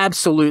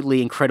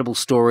absolutely incredible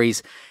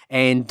stories,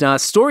 and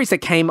stories that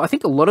came, I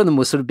think a lot of them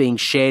were sort of being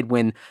shared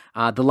when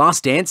The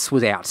Last Dance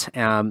was out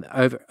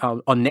over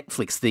on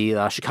Netflix,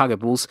 the Chicago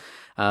Bulls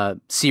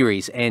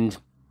series. And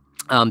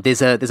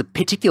there's a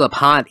particular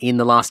part in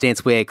The Last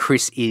Dance where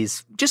Chris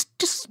is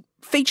just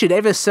featured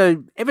ever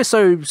so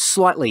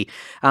slightly,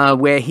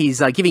 where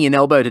he's giving an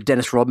elbow to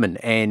Dennis Rodman,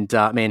 and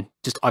man,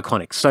 just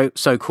iconic.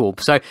 So cool.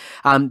 So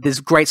there's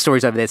great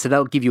stories over there. So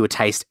that'll give you a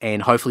taste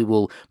and hopefully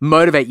will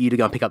motivate you to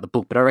go and pick up the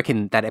book. But I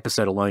reckon that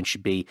episode alone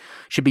should be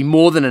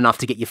more than enough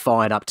to get you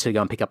fired up to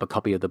go and pick up a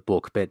copy of the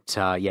book. But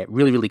yeah,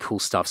 really, really cool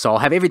stuff. So I'll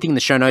have everything in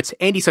the show notes,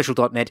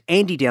 andysocial.net,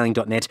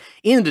 andydowling.net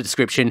in the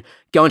description.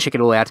 Go and check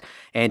it all out.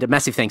 And a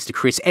massive thanks to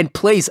Chris. And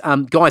please,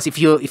 guys, if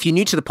you're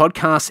new to the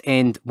podcast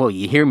and, well,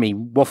 you're hearing me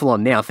waffle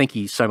on now, thank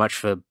you so much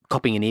for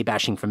copying and ear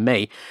bashing from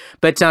me.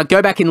 But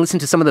go back and listen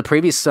to some of the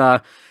previous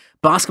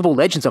basketball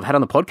legends I've had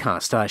on the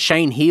podcast.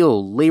 Shane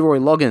Heal, Leroy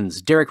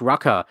Loggins, Derek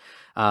Rucker,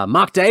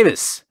 Mark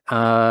Davis,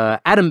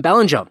 Adam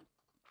Ballinger.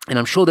 And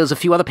I'm sure there's a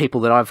few other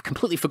people that I've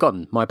completely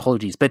forgotten. My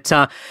apologies. But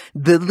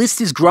the list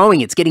is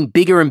growing. It's getting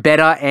bigger and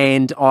better.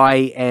 And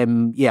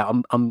I'm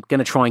going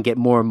to try and get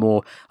more and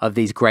more of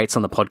these greats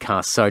on the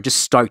podcast. So just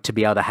stoked to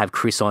be able to have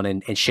Chris on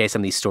and share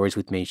some of these stories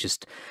with me. It's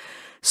just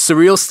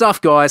surreal stuff,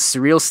 guys.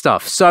 Surreal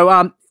stuff.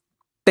 So,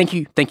 thank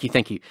you. Speaking of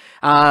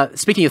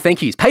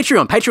thank yous,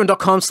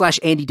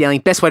 patreon.com/Andy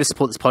Dowling, best way to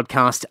support this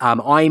podcast.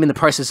 I am in the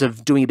process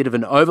of doing a bit of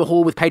an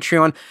overhaul with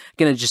Patreon.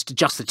 Going to just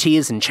adjust the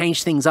tiers and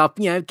change things up,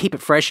 keep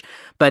it fresh.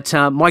 But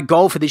my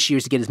goal for this year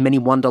is to get as many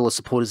 $1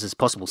 supporters as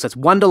possible. So it's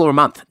 $1 a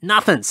month.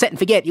 Nothing. Set and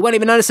forget. You won't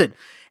even notice it.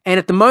 And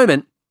at the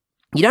moment,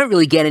 you don't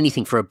really get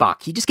anything for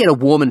 $1. You just get a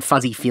warm and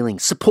fuzzy feeling.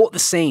 Support the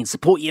scene.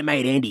 Support your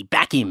mate Andy.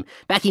 Back him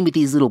with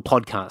his little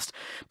podcast.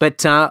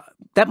 But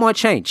that might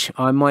change.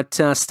 I might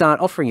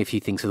start offering a few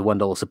things for the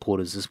 $1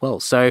 supporters as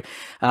well. So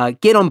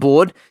get on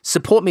board.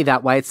 Support me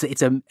that way.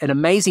 It's an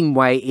amazing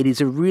way. It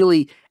is a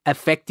really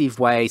effective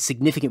way,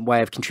 significant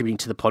way of contributing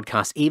to the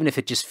podcast, even if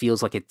it just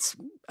feels like it's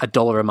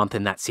 $1 a month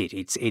and that's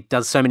it. It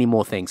does so many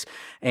more things.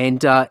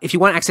 And if you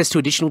want access to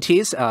additional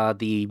tiers,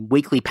 the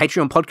weekly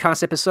Patreon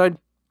podcast episode,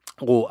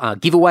 or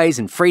giveaways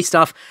and free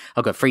stuff.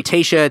 I've got free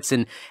t-shirts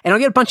and I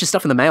get a bunch of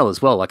stuff in the mail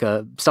as well, like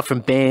stuff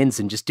from bands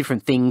and just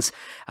different things.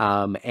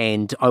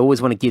 And I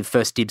always want to give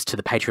first dibs to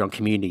the Patreon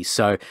community.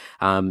 So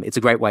it's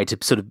a great way to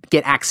sort of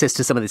get access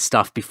to some of this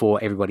stuff before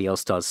everybody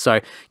else does.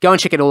 So go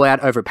and check it all out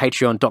over at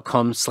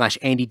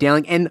patreon.com/Andy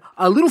Dowling. And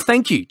a little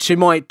thank you to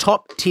my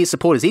top tier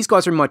supporters. These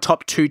guys are in my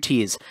top 2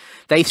 tiers.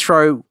 They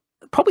throw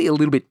probably a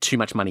little bit too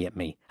much money at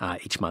me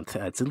each month.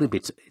 It's a little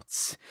bit...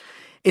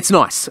 It's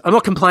nice. I'm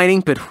not complaining,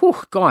 but whew,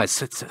 guys,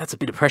 that's a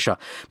bit of pressure.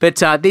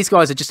 But these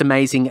guys are just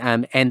amazing,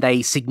 and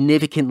they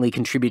significantly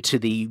contribute to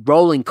the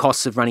rolling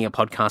costs of running a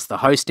podcast, the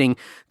hosting,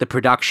 the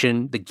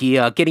production, the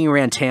gear, getting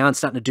around town,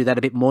 starting to do that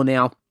a bit more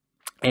now,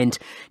 and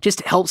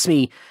just helps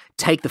me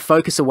take the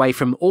focus away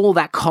from all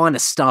that kind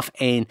of stuff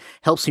and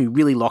helps me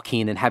really lock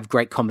in and have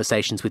great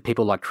conversations with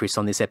people like Chris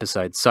on this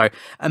episode. So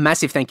a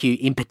massive thank you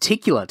in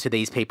particular to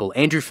these people: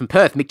 Andrew from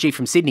Perth, Mick G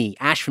from Sydney,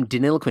 Ash from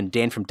Deniliquin,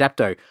 Dan from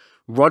Dapto,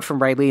 Rod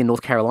from Rayleigh in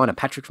North Carolina,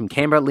 Patrick from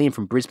Canberra, Liam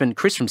from Brisbane,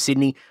 Chris from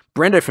Sydney,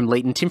 Brendo from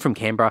Leeton, Tim from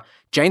Canberra,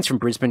 James from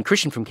Brisbane,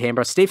 Christian from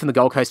Canberra, Steve from the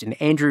Gold Coast, and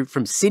Andrew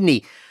from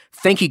Sydney.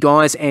 Thank you,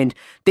 guys. And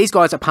these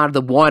guys are part of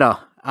the wider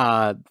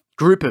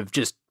group of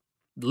just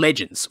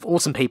legends,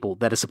 awesome people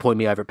that are supporting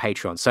me over at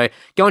Patreon. So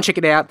go and check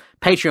it out,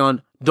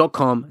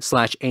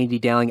 patreon.com/Andy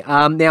Dowling.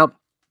 Now,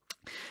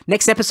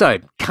 next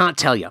episode, can't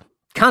tell you,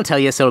 so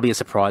it'll be a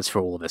surprise for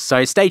all of us.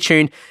 So stay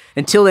tuned.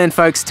 Until then,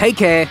 folks, take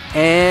care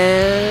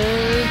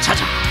and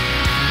ta-ta.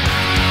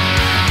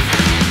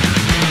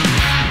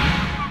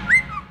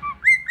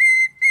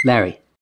 Larry.